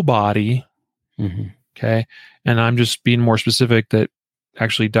whole body. Okay. And I'm just being more specific that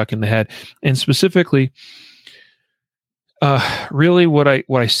actually ducking the head, and specifically, really what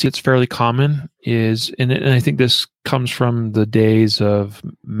I see it's fairly common is, and I think this comes from the days of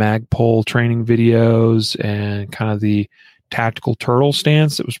Magpul training videos and kind of the tactical turtle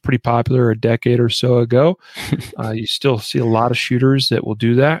stance that was pretty popular a decade or so ago. You still see a lot of shooters that will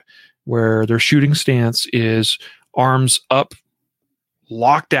do that, where their shooting stance is arms up,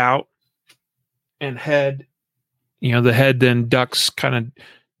 locked out, and head, the head then ducks kind of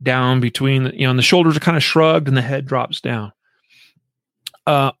down between, and the shoulders are kind of shrugged and the head drops down.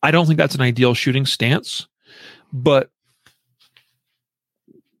 I don't think that's an ideal shooting stance, but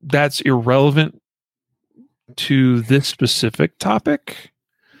that's irrelevant to this specific topic.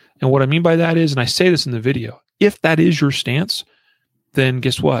 And what I mean by that is, and I say this in the video, if that is your stance, then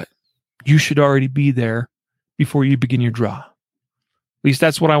guess what? You should already be there before you begin your draw. At least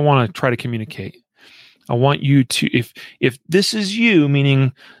that's what I want to try to communicate. I want you to, if this is you,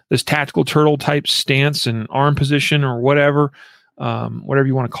 meaning this tactical turtle type stance and arm position or whatever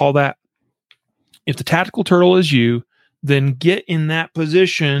you want to call that, if the tactical turtle is you, then get in that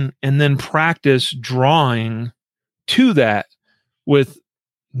position and then practice drawing to that with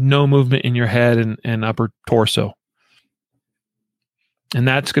no movement in your head and upper torso. And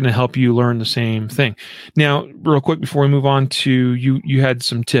that's going to help you learn the same thing. Now, real quick before we move on to you had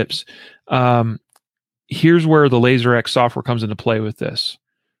some tips. Here's where the LaserX software comes into play with this.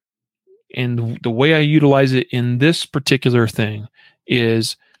 And the way I utilize it in this particular thing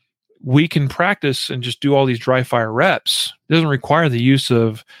is we can practice and just do all these dry fire reps. It doesn't require the use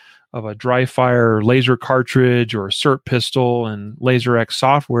of a dry fire laser cartridge or a SIRT pistol and LaserX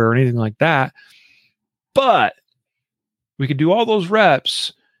software or anything like that. But we can do all those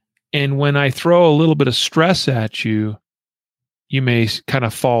reps. And when I throw a little bit of stress at you, you may kind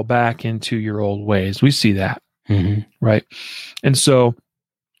of fall back into your old ways. We see that, right? And so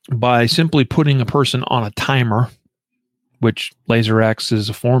by simply putting a person on a timer, which LaserX is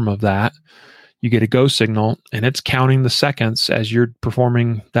a form of that, you get a go signal and it's counting the seconds as you're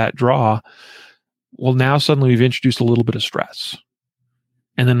performing that draw. Well, now suddenly we've introduced a little bit of stress.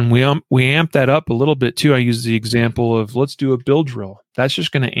 And then we amp that up a little bit too. I use the example of let's do a build drill. That's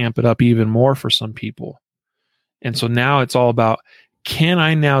just going to amp it up even more for some people. And so now it's all about, can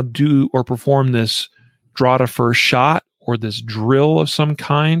I now do or perform this draw to first shot or this drill of some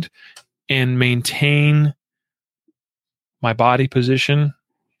kind and maintain my body position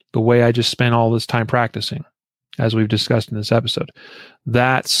the way I just spent all this time practicing, as we've discussed in this episode.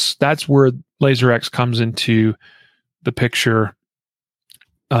 That's where LaserX comes into the picture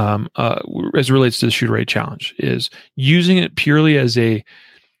as it relates to the Shooter Ready Challenge, is using it purely as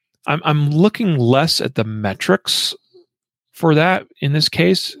I'm looking less at the metrics for that in this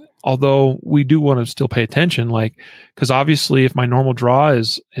case, although we do want to still pay attention, like, because obviously if my normal draw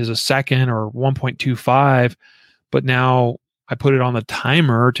is a second or 1.25, but now I put it on the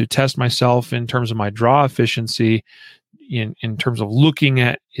timer to test myself in terms of my draw efficiency, in terms of looking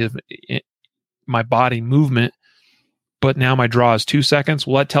at my body movement, but now my draw is 2 seconds.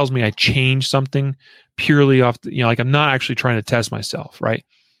 Well, that tells me I changed something purely off, like I'm not actually trying to test myself, right?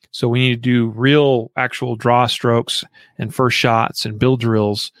 So we need to do real actual draw strokes and first shots and build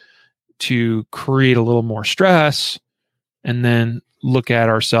drills to create a little more stress, and then look at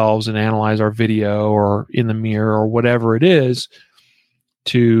ourselves and analyze our video or in the mirror or whatever it is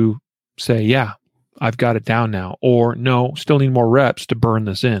to say, yeah, I've got it down now, or no, still need more reps to burn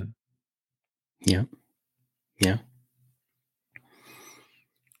this in. Yeah. Yeah.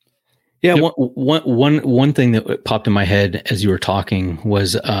 Yep. One thing that popped in my head as you were talking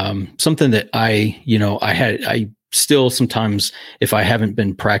was something that I still sometimes, if I haven't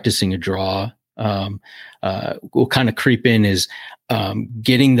been practicing a draw, will kind of creep in is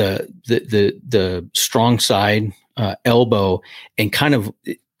getting the strong side elbow and kind of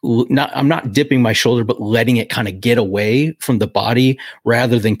I'm not dipping my shoulder, but letting it kind of get away from the body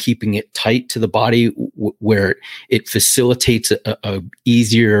rather than keeping it tight to the body where it facilitates a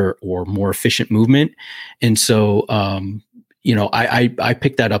easier or more efficient movement. And so, I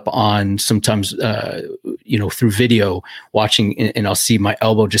pick that up on sometimes, through video watching, and I'll see my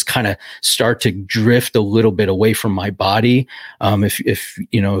elbow just kind of start to drift a little bit away from my body. If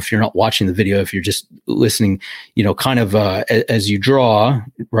you're not watching the video, if you're just listening, kind of, as you draw,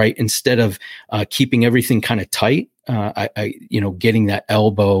 right, instead of, keeping everything kind of tight, getting that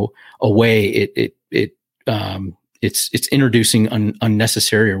elbow away, it's introducing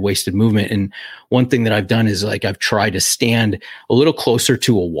unnecessary or wasted movement. And one thing that I've done is I've tried to stand a little closer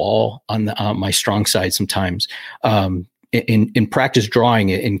to a wall on my strong side sometimes, in practice drawing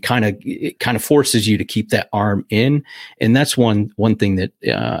it, and it kind of forces you to keep that arm in. And that's one thing that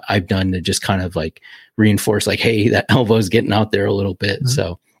I've done to just kind of reinforce, hey, that elbow is getting out there a little bit. Mm-hmm.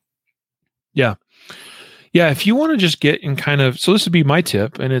 So. Yeah, if you want to just get in so this would be my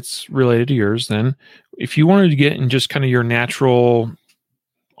tip, and it's related to yours then. If you wanted to get in just kind of your natural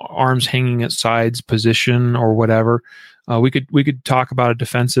arms hanging at sides position or whatever, we could talk about a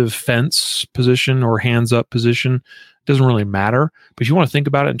defensive fence position or hands up position. It doesn't really matter. But if you want to think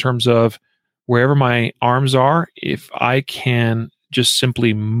about it in terms of wherever my arms are, if I can just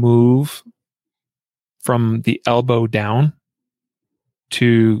simply move from the elbow down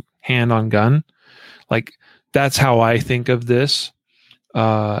to hand on gun, that's how I think of this.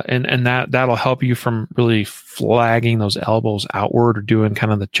 And that'll help you from really flagging those elbows outward or doing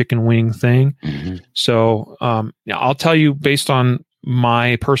kind of the chicken wing thing. Mm-hmm. So, I'll tell you based on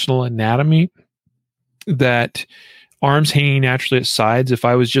my personal anatomy that arms hanging naturally at sides, if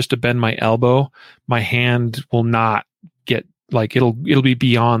I was just to bend my elbow, my hand will not get it'll be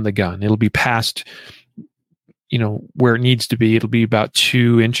beyond the gun. It'll be past, where it needs to be. It'll be about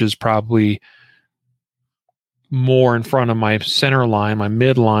 2 inches probably more in front of my center line, my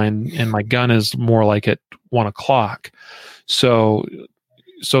midline, and my gun is more like at 1 o'clock. So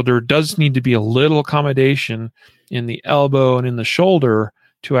there does need to be a little accommodation in the elbow and in the shoulder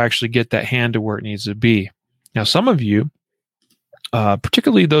to actually get that hand to where it needs to be. Now, some of you,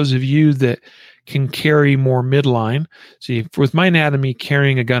 particularly those of you that can carry more midline, see, with my anatomy,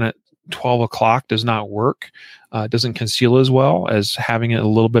 carrying a gun at 12 o'clock does not work. It doesn't conceal as well as having it a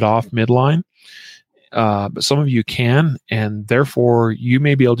little bit off midline. But some of you can, and therefore you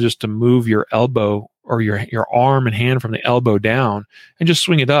may be able just to move your elbow or your arm and hand from the elbow down and just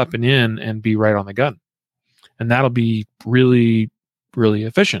swing it up and in and be right on the gun. And that'll be really, really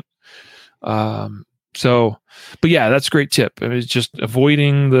efficient. But yeah, that's a great tip. It's just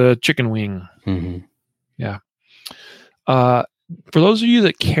avoiding the chicken wing. Mm-hmm. Yeah. For those of you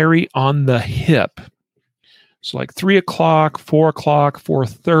that carry on the hip, so like 3 o'clock, 4 o'clock,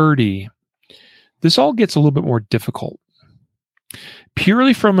 4:30, this all gets a little bit more difficult.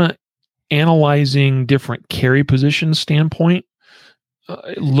 Purely from an analyzing different carry position standpoint,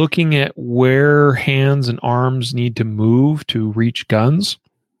 looking at where hands and arms need to move to reach guns,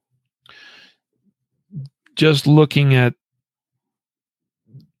 just looking at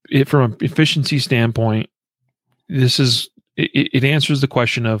it from an efficiency standpoint, it answers the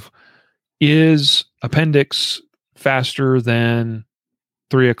question of, is appendix faster than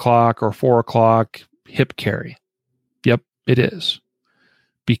 3 o'clock or 4 o'clock hip carry? Yep, it is.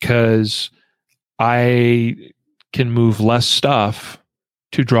 Because I can move less stuff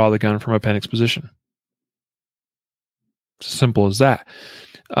to draw the gun from appendix position. It's as simple as that.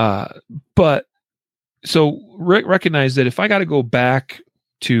 But so recognize that if I got to go back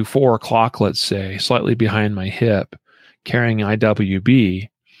to 4 o'clock, let's say, slightly behind my hip, carrying IWB,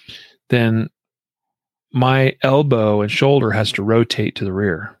 then my elbow and shoulder has to rotate to the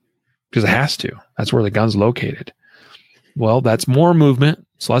rear because it has to. That's where the gun's located. Well, that's more movement.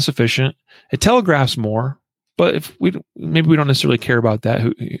 It's less efficient. It telegraphs more, but if maybe we don't necessarily care about that.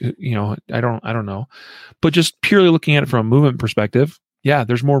 I don't know. But just purely looking at it from a movement perspective, yeah,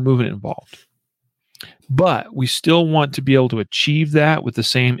 there's more movement involved. But we still want to be able to achieve that with the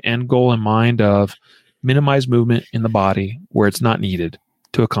same end goal in mind of minimize movement in the body where it's not needed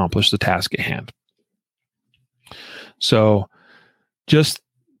to accomplish the task at hand. So just,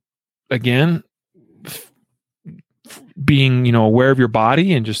 again, being, aware of your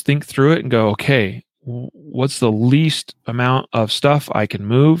body and just think through it and go, okay, what's the least amount of stuff I can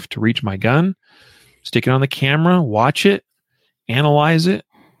move to reach my gun? Stick it on the camera, watch it, analyze it,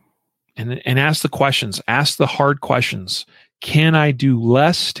 and ask the questions. Ask the hard questions. Can I do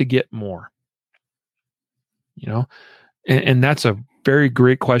less to get more? And that's a very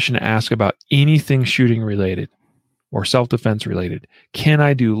great question to ask about anything shooting related or self-defense related. Can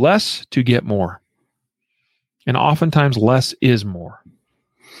I do less to get more? And oftentimes less is more.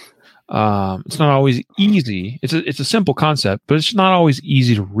 It's not always easy. It's a simple concept, but it's not always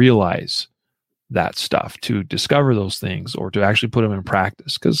easy to realize that stuff, to discover those things, or to actually put them in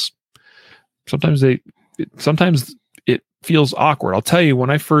practice. Because sometimes it feels awkward. I'll tell you, when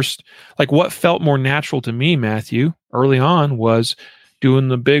I first, what felt more natural to me, Matthew, early on, was doing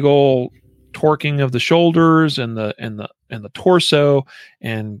the big old torquing of the shoulders and the torso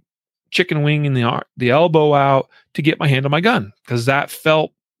and chicken winging the elbow out to get my hand on my gun, because that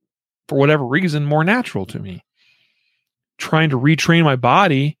felt, for whatever reason, more natural to me. Trying to retrain my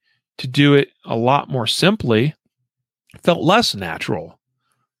body to do it a lot more simply felt less natural.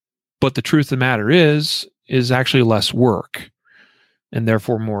 But the truth of the matter is actually less work and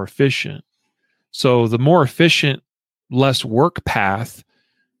therefore more efficient. So the more efficient, less work path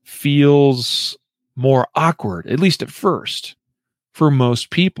feels more awkward, at least at first, for most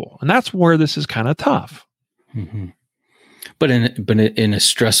people. And that's where this is kind of tough. Mm-hmm. But in a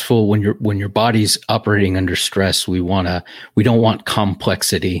stressful, when your body's operating under stress, we don't want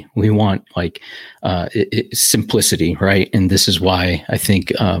complexity. We want simplicity, right? And this is why I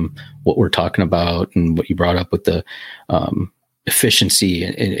think what we're talking about and what you brought up with the efficiency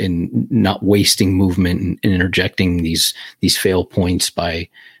and not wasting movement and interjecting these fail points by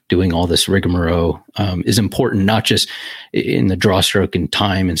doing all this rigmarole is important, not just in the draw stroke and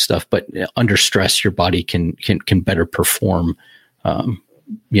time and stuff, but under stress, your body can better perform,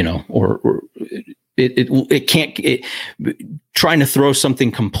 or it can't, trying to throw something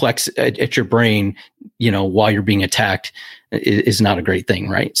complex at your brain, while you're being attacked is not a great thing.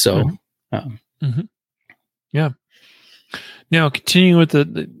 Right. So, yeah. Now continuing with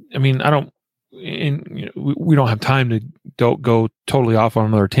we don't have time to go totally off on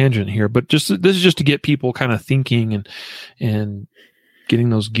another tangent here, but this is just to get people kind of thinking and getting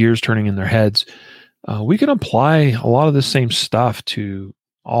those gears turning in their heads. We can apply a lot of the same stuff to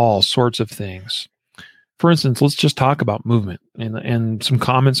all sorts of things. For instance, let's just talk about movement, and some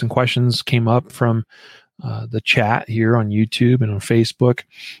comments and questions came up from the chat here on YouTube and on Facebook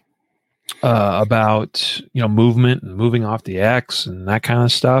about movement and moving off the X and that kind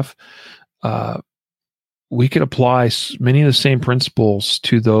of stuff. we could apply many of the same principles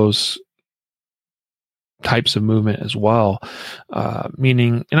to those types of movement as well.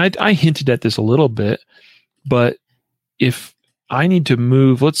 Meaning, and I hinted at this a little bit, but if I need to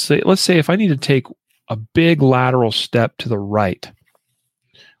move, let's say if I need to take a big lateral step to the right,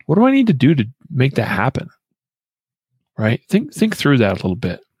 what do I need to do to make that happen? Right? Think through that a little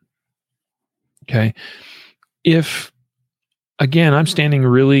bit. Okay. If, again, I'm standing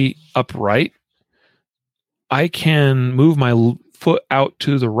really upright, I can move my foot out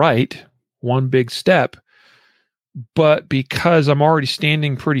to the right, one big step, but because I'm already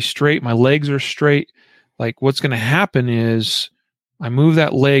standing pretty straight, my legs are straight, like what's going to happen is I move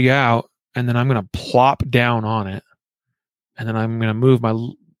that leg out and then I'm going to plop down on it. And then I'm going to move my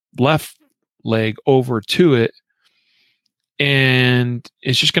left leg over to it. And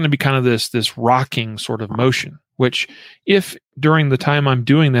it's just going to be kind of this rocking sort of motion, which if during the time I'm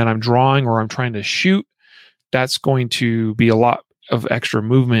doing that, I'm drawing or I'm trying to shoot, that's going to be a lot of extra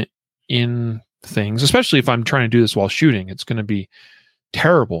movement in things, especially if I'm trying to do this while shooting. It's going to be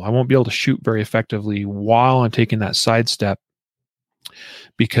terrible. I won't be able to shoot very effectively while I'm taking that side step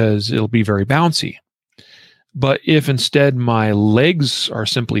because it'll be very bouncy. But if instead my legs are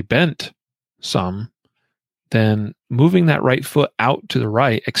simply bent some, then moving that right foot out to the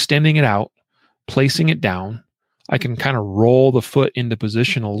right, extending it out, placing it down, I can kind of roll the foot into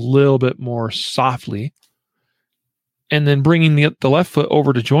position a little bit more softly, and then bringing the left foot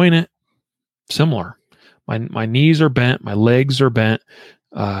over to join it, similar. My knees are bent, my legs are bent.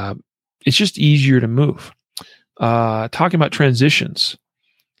 It's just easier to move. Talking about transitions,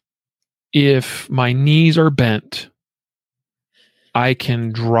 if my knees are bent, I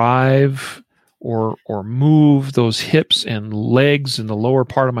can drive or move those hips and legs in the lower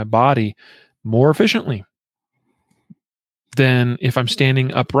part of my body more efficiently than if I'm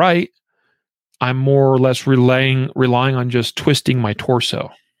standing upright. I'm more or less relying on just twisting my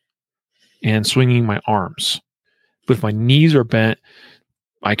torso and swinging my arms. But if my knees are bent,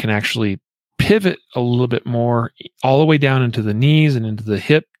 I can actually pivot a little bit more all the way down into the knees and into the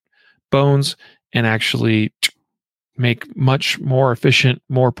hip bones and actually make much more efficient,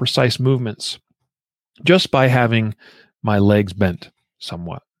 more precise movements just by having my legs bent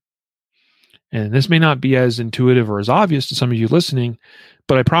somewhat. And this may not be as intuitive or as obvious to some of you listening,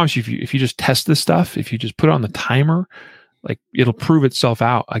 but I promise you, if you just test this stuff, if you just put it on the timer, like it'll prove itself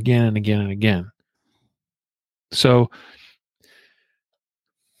out again and again and again. So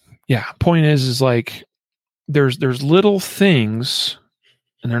yeah, point is like there's little things,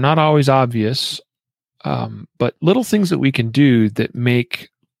 and they're not always obvious, but little things that we can do that make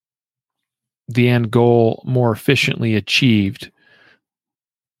the end goal more efficiently achieved.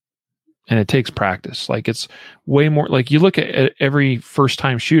 And it takes practice. Like it's way more, like you look at every first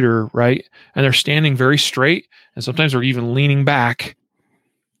time shooter, right? And they're standing very straight, and sometimes they're even leaning back,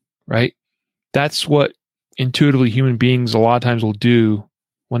 right? That's what intuitively human beings a lot of times will do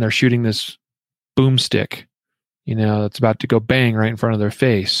when they're shooting this boomstick, that's about to go bang right in front of their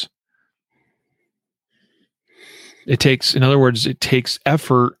face. In other words, it takes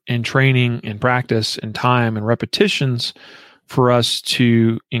effort and training and practice and time and repetitions for us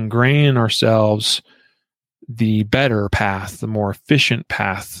to ingrain in ourselves the better path, the more efficient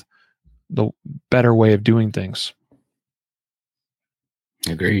path, the better way of doing things.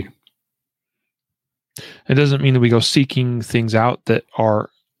 Agreed. It doesn't mean that we go seeking things out that are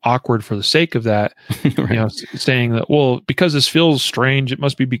awkward for the sake of that, right. Saying that, well, because this feels strange, it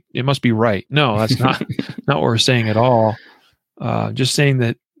must be right. No, that's not what we're saying at all. Just saying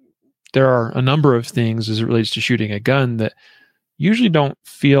that there are a number of things as it relates to shooting a gun that usually don't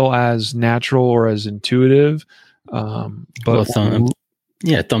feel as natural or as intuitive. But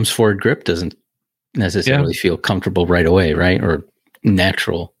thumbs forward grip doesn't necessarily feel comfortable right away, right? Or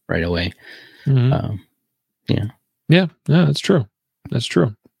natural right away. Mm-hmm. Yeah, that's true. That's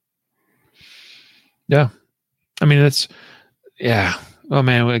true. Yeah. I mean, oh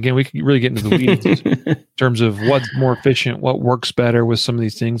man, again, we could really get into the weeds in terms of what's more efficient, what works better with some of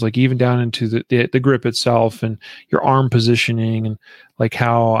these things, like even down into the grip itself and your arm positioning, and like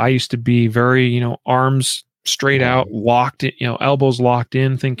how I used to be very, arms straight out, locked, elbows locked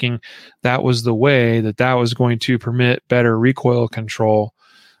in, thinking that was the way that was going to permit better recoil control.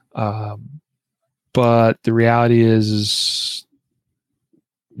 But the reality is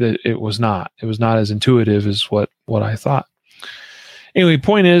that it was not as intuitive as what I thought. Anyway,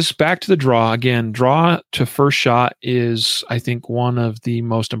 point is, back to the draw. Again, draw to first shot is, I think, one of the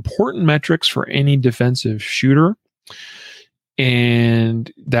most important metrics for any defensive shooter.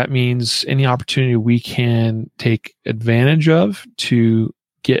 And that means any opportunity we can take advantage of to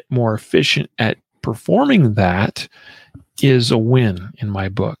get more efficient at performing that is a win in my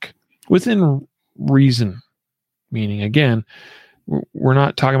book, within reason. Meaning, again, we're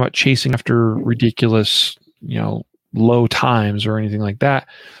not talking about chasing after ridiculous, low times or anything like that.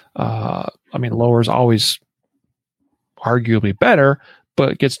 Lower is always arguably better,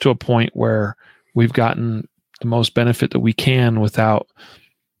 but it gets to a point where we've gotten the most benefit that we can without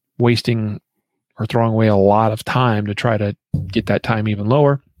wasting or throwing away a lot of time to try to get that time even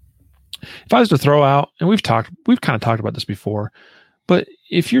lower. If I was to throw out, and we've kind of talked about this before, but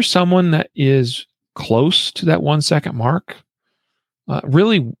if you're someone that is close to that 1 second mark,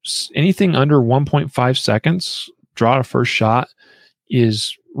 really anything under 1.5 seconds, draw a first shot,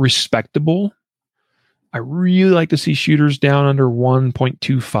 is respectable. I really like to see shooters down under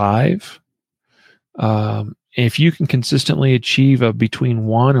 1.25. If you can consistently achieve a between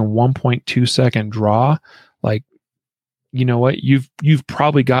 1 and 1.2 second draw, like, you know what, you've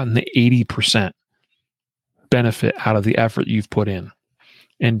probably gotten the 80% benefit out of the effort you've put in.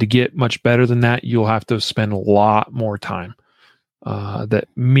 And to get much better than that, you'll have to spend a lot more time that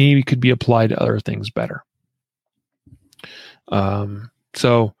maybe could be applied to other things better.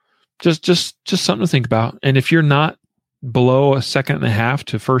 So just something to think about. And if you're not below 1.5 seconds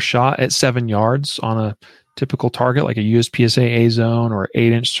to first shot at 7 yards on a typical target, like a USPSA A zone or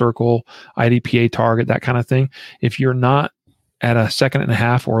 8-inch circle, IDPA target, that kind of thing, if you're not at 1.5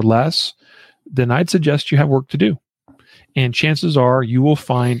 seconds or less, then I'd suggest you have work to do. And chances are you will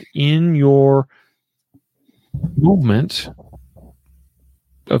find in your movement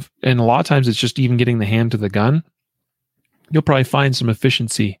and a lot of times it's just even getting the hand to the gun, you'll probably find some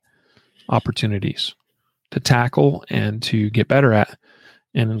efficiency opportunities to tackle and to get better at,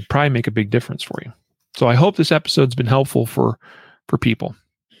 and it'll probably make a big difference for you. So I hope this episode's been helpful for people.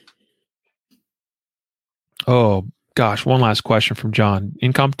 Oh gosh, one last question from John.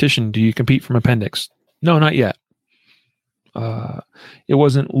 In competition, do you compete from appendix? No, not yet. It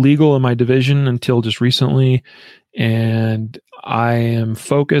wasn't legal in my division until just recently, and I am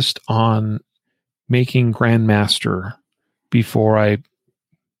focused on making Grandmaster before I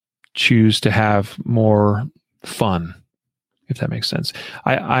choose to have more fun, if that makes sense.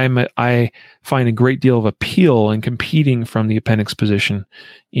 I find a great deal of appeal in competing from the appendix position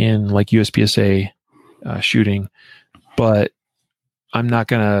in like USPSA shooting, but I'm not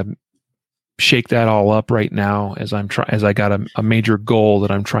going to shake that all up right now as I got a major goal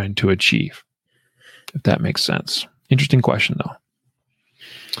that I'm trying to achieve, if that makes sense. Interesting question though.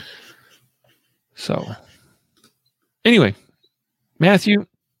 So anyway, Matthew,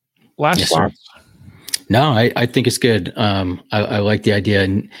 last thoughts? No, I think it's good. I like the idea,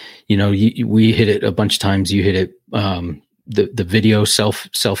 and we hit it a bunch of times. You hit it, the video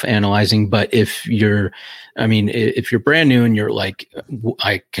self-analyzing. But if you're brand new and you're like,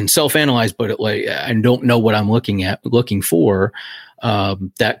 I can self-analyze, but I don't know what I'm looking for.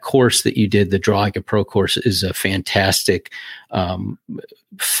 That course that you did, the Draw Like a Pro course, is a fantastic,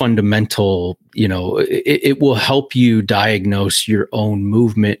 fundamental, it will help you diagnose your own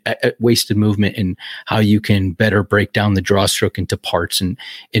movement, wasted movement, and how you can better break down the draw stroke into parts and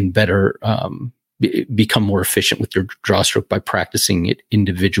better, become more efficient with your draw stroke by practicing it in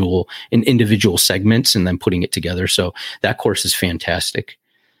individual segments and then putting it together. So that course is fantastic.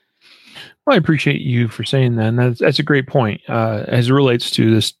 Well, I appreciate you for saying that. And that's a great point. As it relates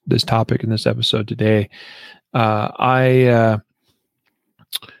to this topic in this episode today, I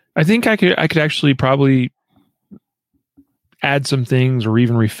think I could actually probably add some things or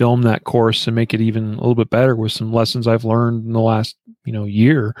even refilm that course and make it even a little bit better with some lessons I've learned in the last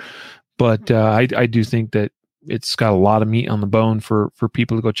year. But I do think that it's got a lot of meat on the bone for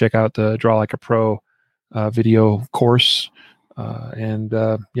people to go check out the Draw Like a Pro video course. That's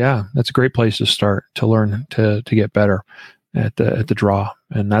a great place to start to learn to get better at the draw.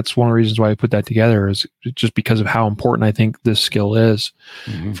 And that's one of the reasons why I put that together, is just because of how important I think this skill is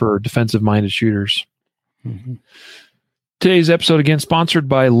for defensive minded shooters. Mm-hmm. Today's episode, again, sponsored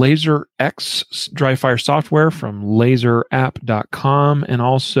by LaserX dry fire software from laserapp.com, and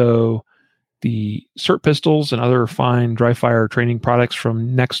also the Cert pistols and other fine dry fire training products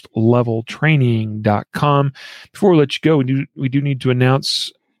from nextleveltraining.com. Before we let you go, we do need to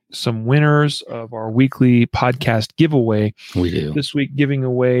announce some winners of our weekly podcast giveaway. We do. This week, giving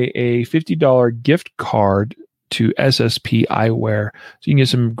away a $50 gift card to SSP Eyewear. So you can get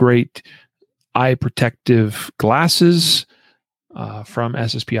some great eye protective glasses from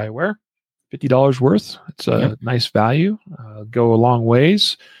SSP Eyewear. $50 worth. It's a nice value. Go a long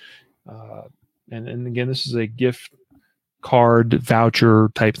ways. And again, this is a gift card voucher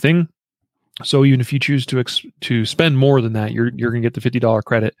type thing. So even if you choose to spend more than that, you're going to get the $50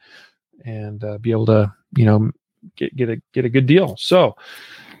 credit and be able to, get a good deal. So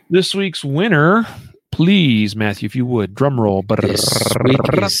this week's winner, please, Matthew, if you would, drum roll. This week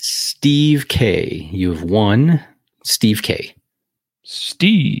is Steve K. You've won Steve K.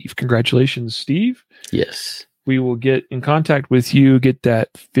 Steve, congratulations, Steve. Yes. We will get in contact with you, get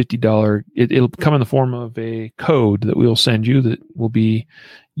that $50. It'll come in the form of a code that we'll send you that will be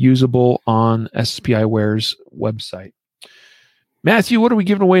usable on SSP Eyewear's website. Matthew, what are we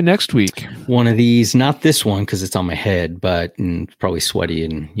giving away next week? One of these, not this one because it's on my head, but probably sweaty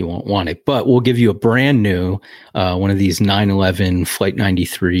and you won't want it. But we'll give you a brand new one of these 911 Flight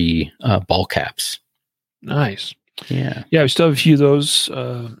 93 ball caps. Nice. Yeah. Yeah, we still have a few of those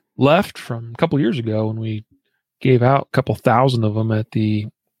left from a couple years ago when we gave out a couple thousand of them at the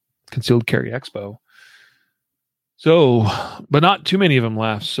Concealed Carry Expo. So, but not too many of them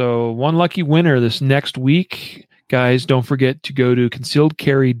left. So one lucky winner this next week. Guys, don't forget to go to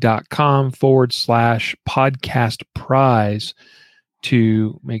concealedcarry.com/podcast prize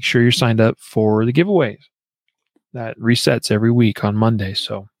to make sure you're signed up for the giveaways. That resets every week on Monday.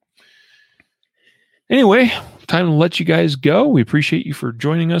 So anyway, time to let you guys go. We appreciate you for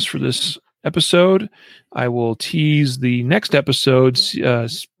joining us for this episode. I will tease the next episode,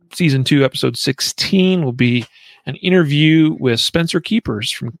 season 2, episode 16 will be an interview with Spencer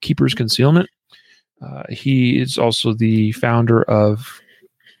Keepers from Keepers Concealment. He is also the founder of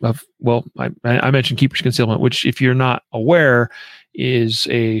I mentioned Keepers Concealment, which, if you're not aware, is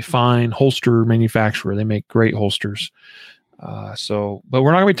a fine holster manufacturer. They make great holsters. But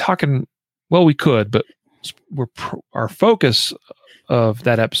we're not going to be talking. Well, we could, but our focus of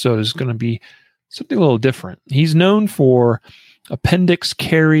that episode is going to be something a little different. He's known for appendix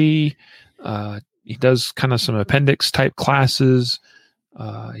carry. He does kind of some appendix type classes.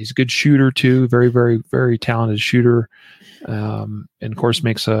 He's a good shooter too. Very, very, very talented shooter. And of course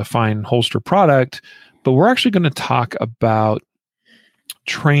makes a fine holster product, but we're actually going to talk about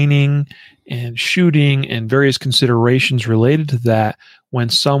training and shooting and various considerations related to that when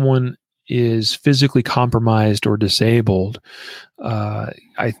someone is physically compromised or disabled.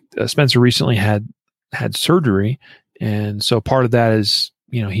 Spencer recently had surgery, and so part of that is,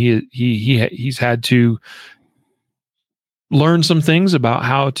 he's had to learn some things about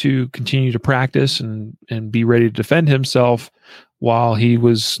how to continue to practice and be ready to defend himself while he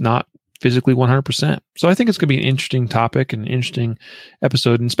was not physically 100%. So I think it's going to be an interesting topic and an interesting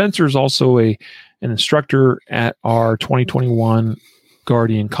episode. And Spencer is also an instructor at our 2021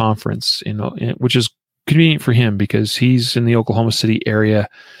 Guardian Conference, which is convenient for him because he's in the Oklahoma City area,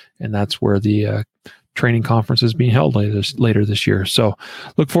 and that's where the training conference is being held later this year. So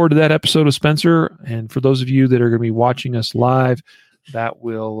look forward to that episode of Spencer. And for those of you that are going to be watching us live, that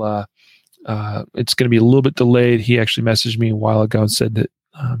will it's going to be a little bit delayed. He actually messaged me a while ago and said that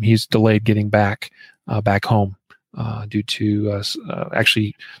he's delayed getting back home due to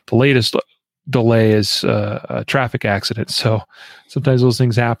actually the latest delay is a traffic accident. So sometimes those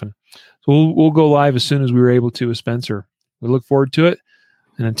things happen. So we'll go live as soon as we were able to with Spencer. We look forward to it.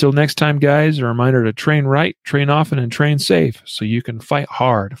 And until next time, guys, a reminder to train right, train often, and train safe so you can fight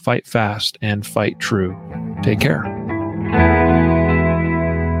hard, fight fast, and fight true. Take care.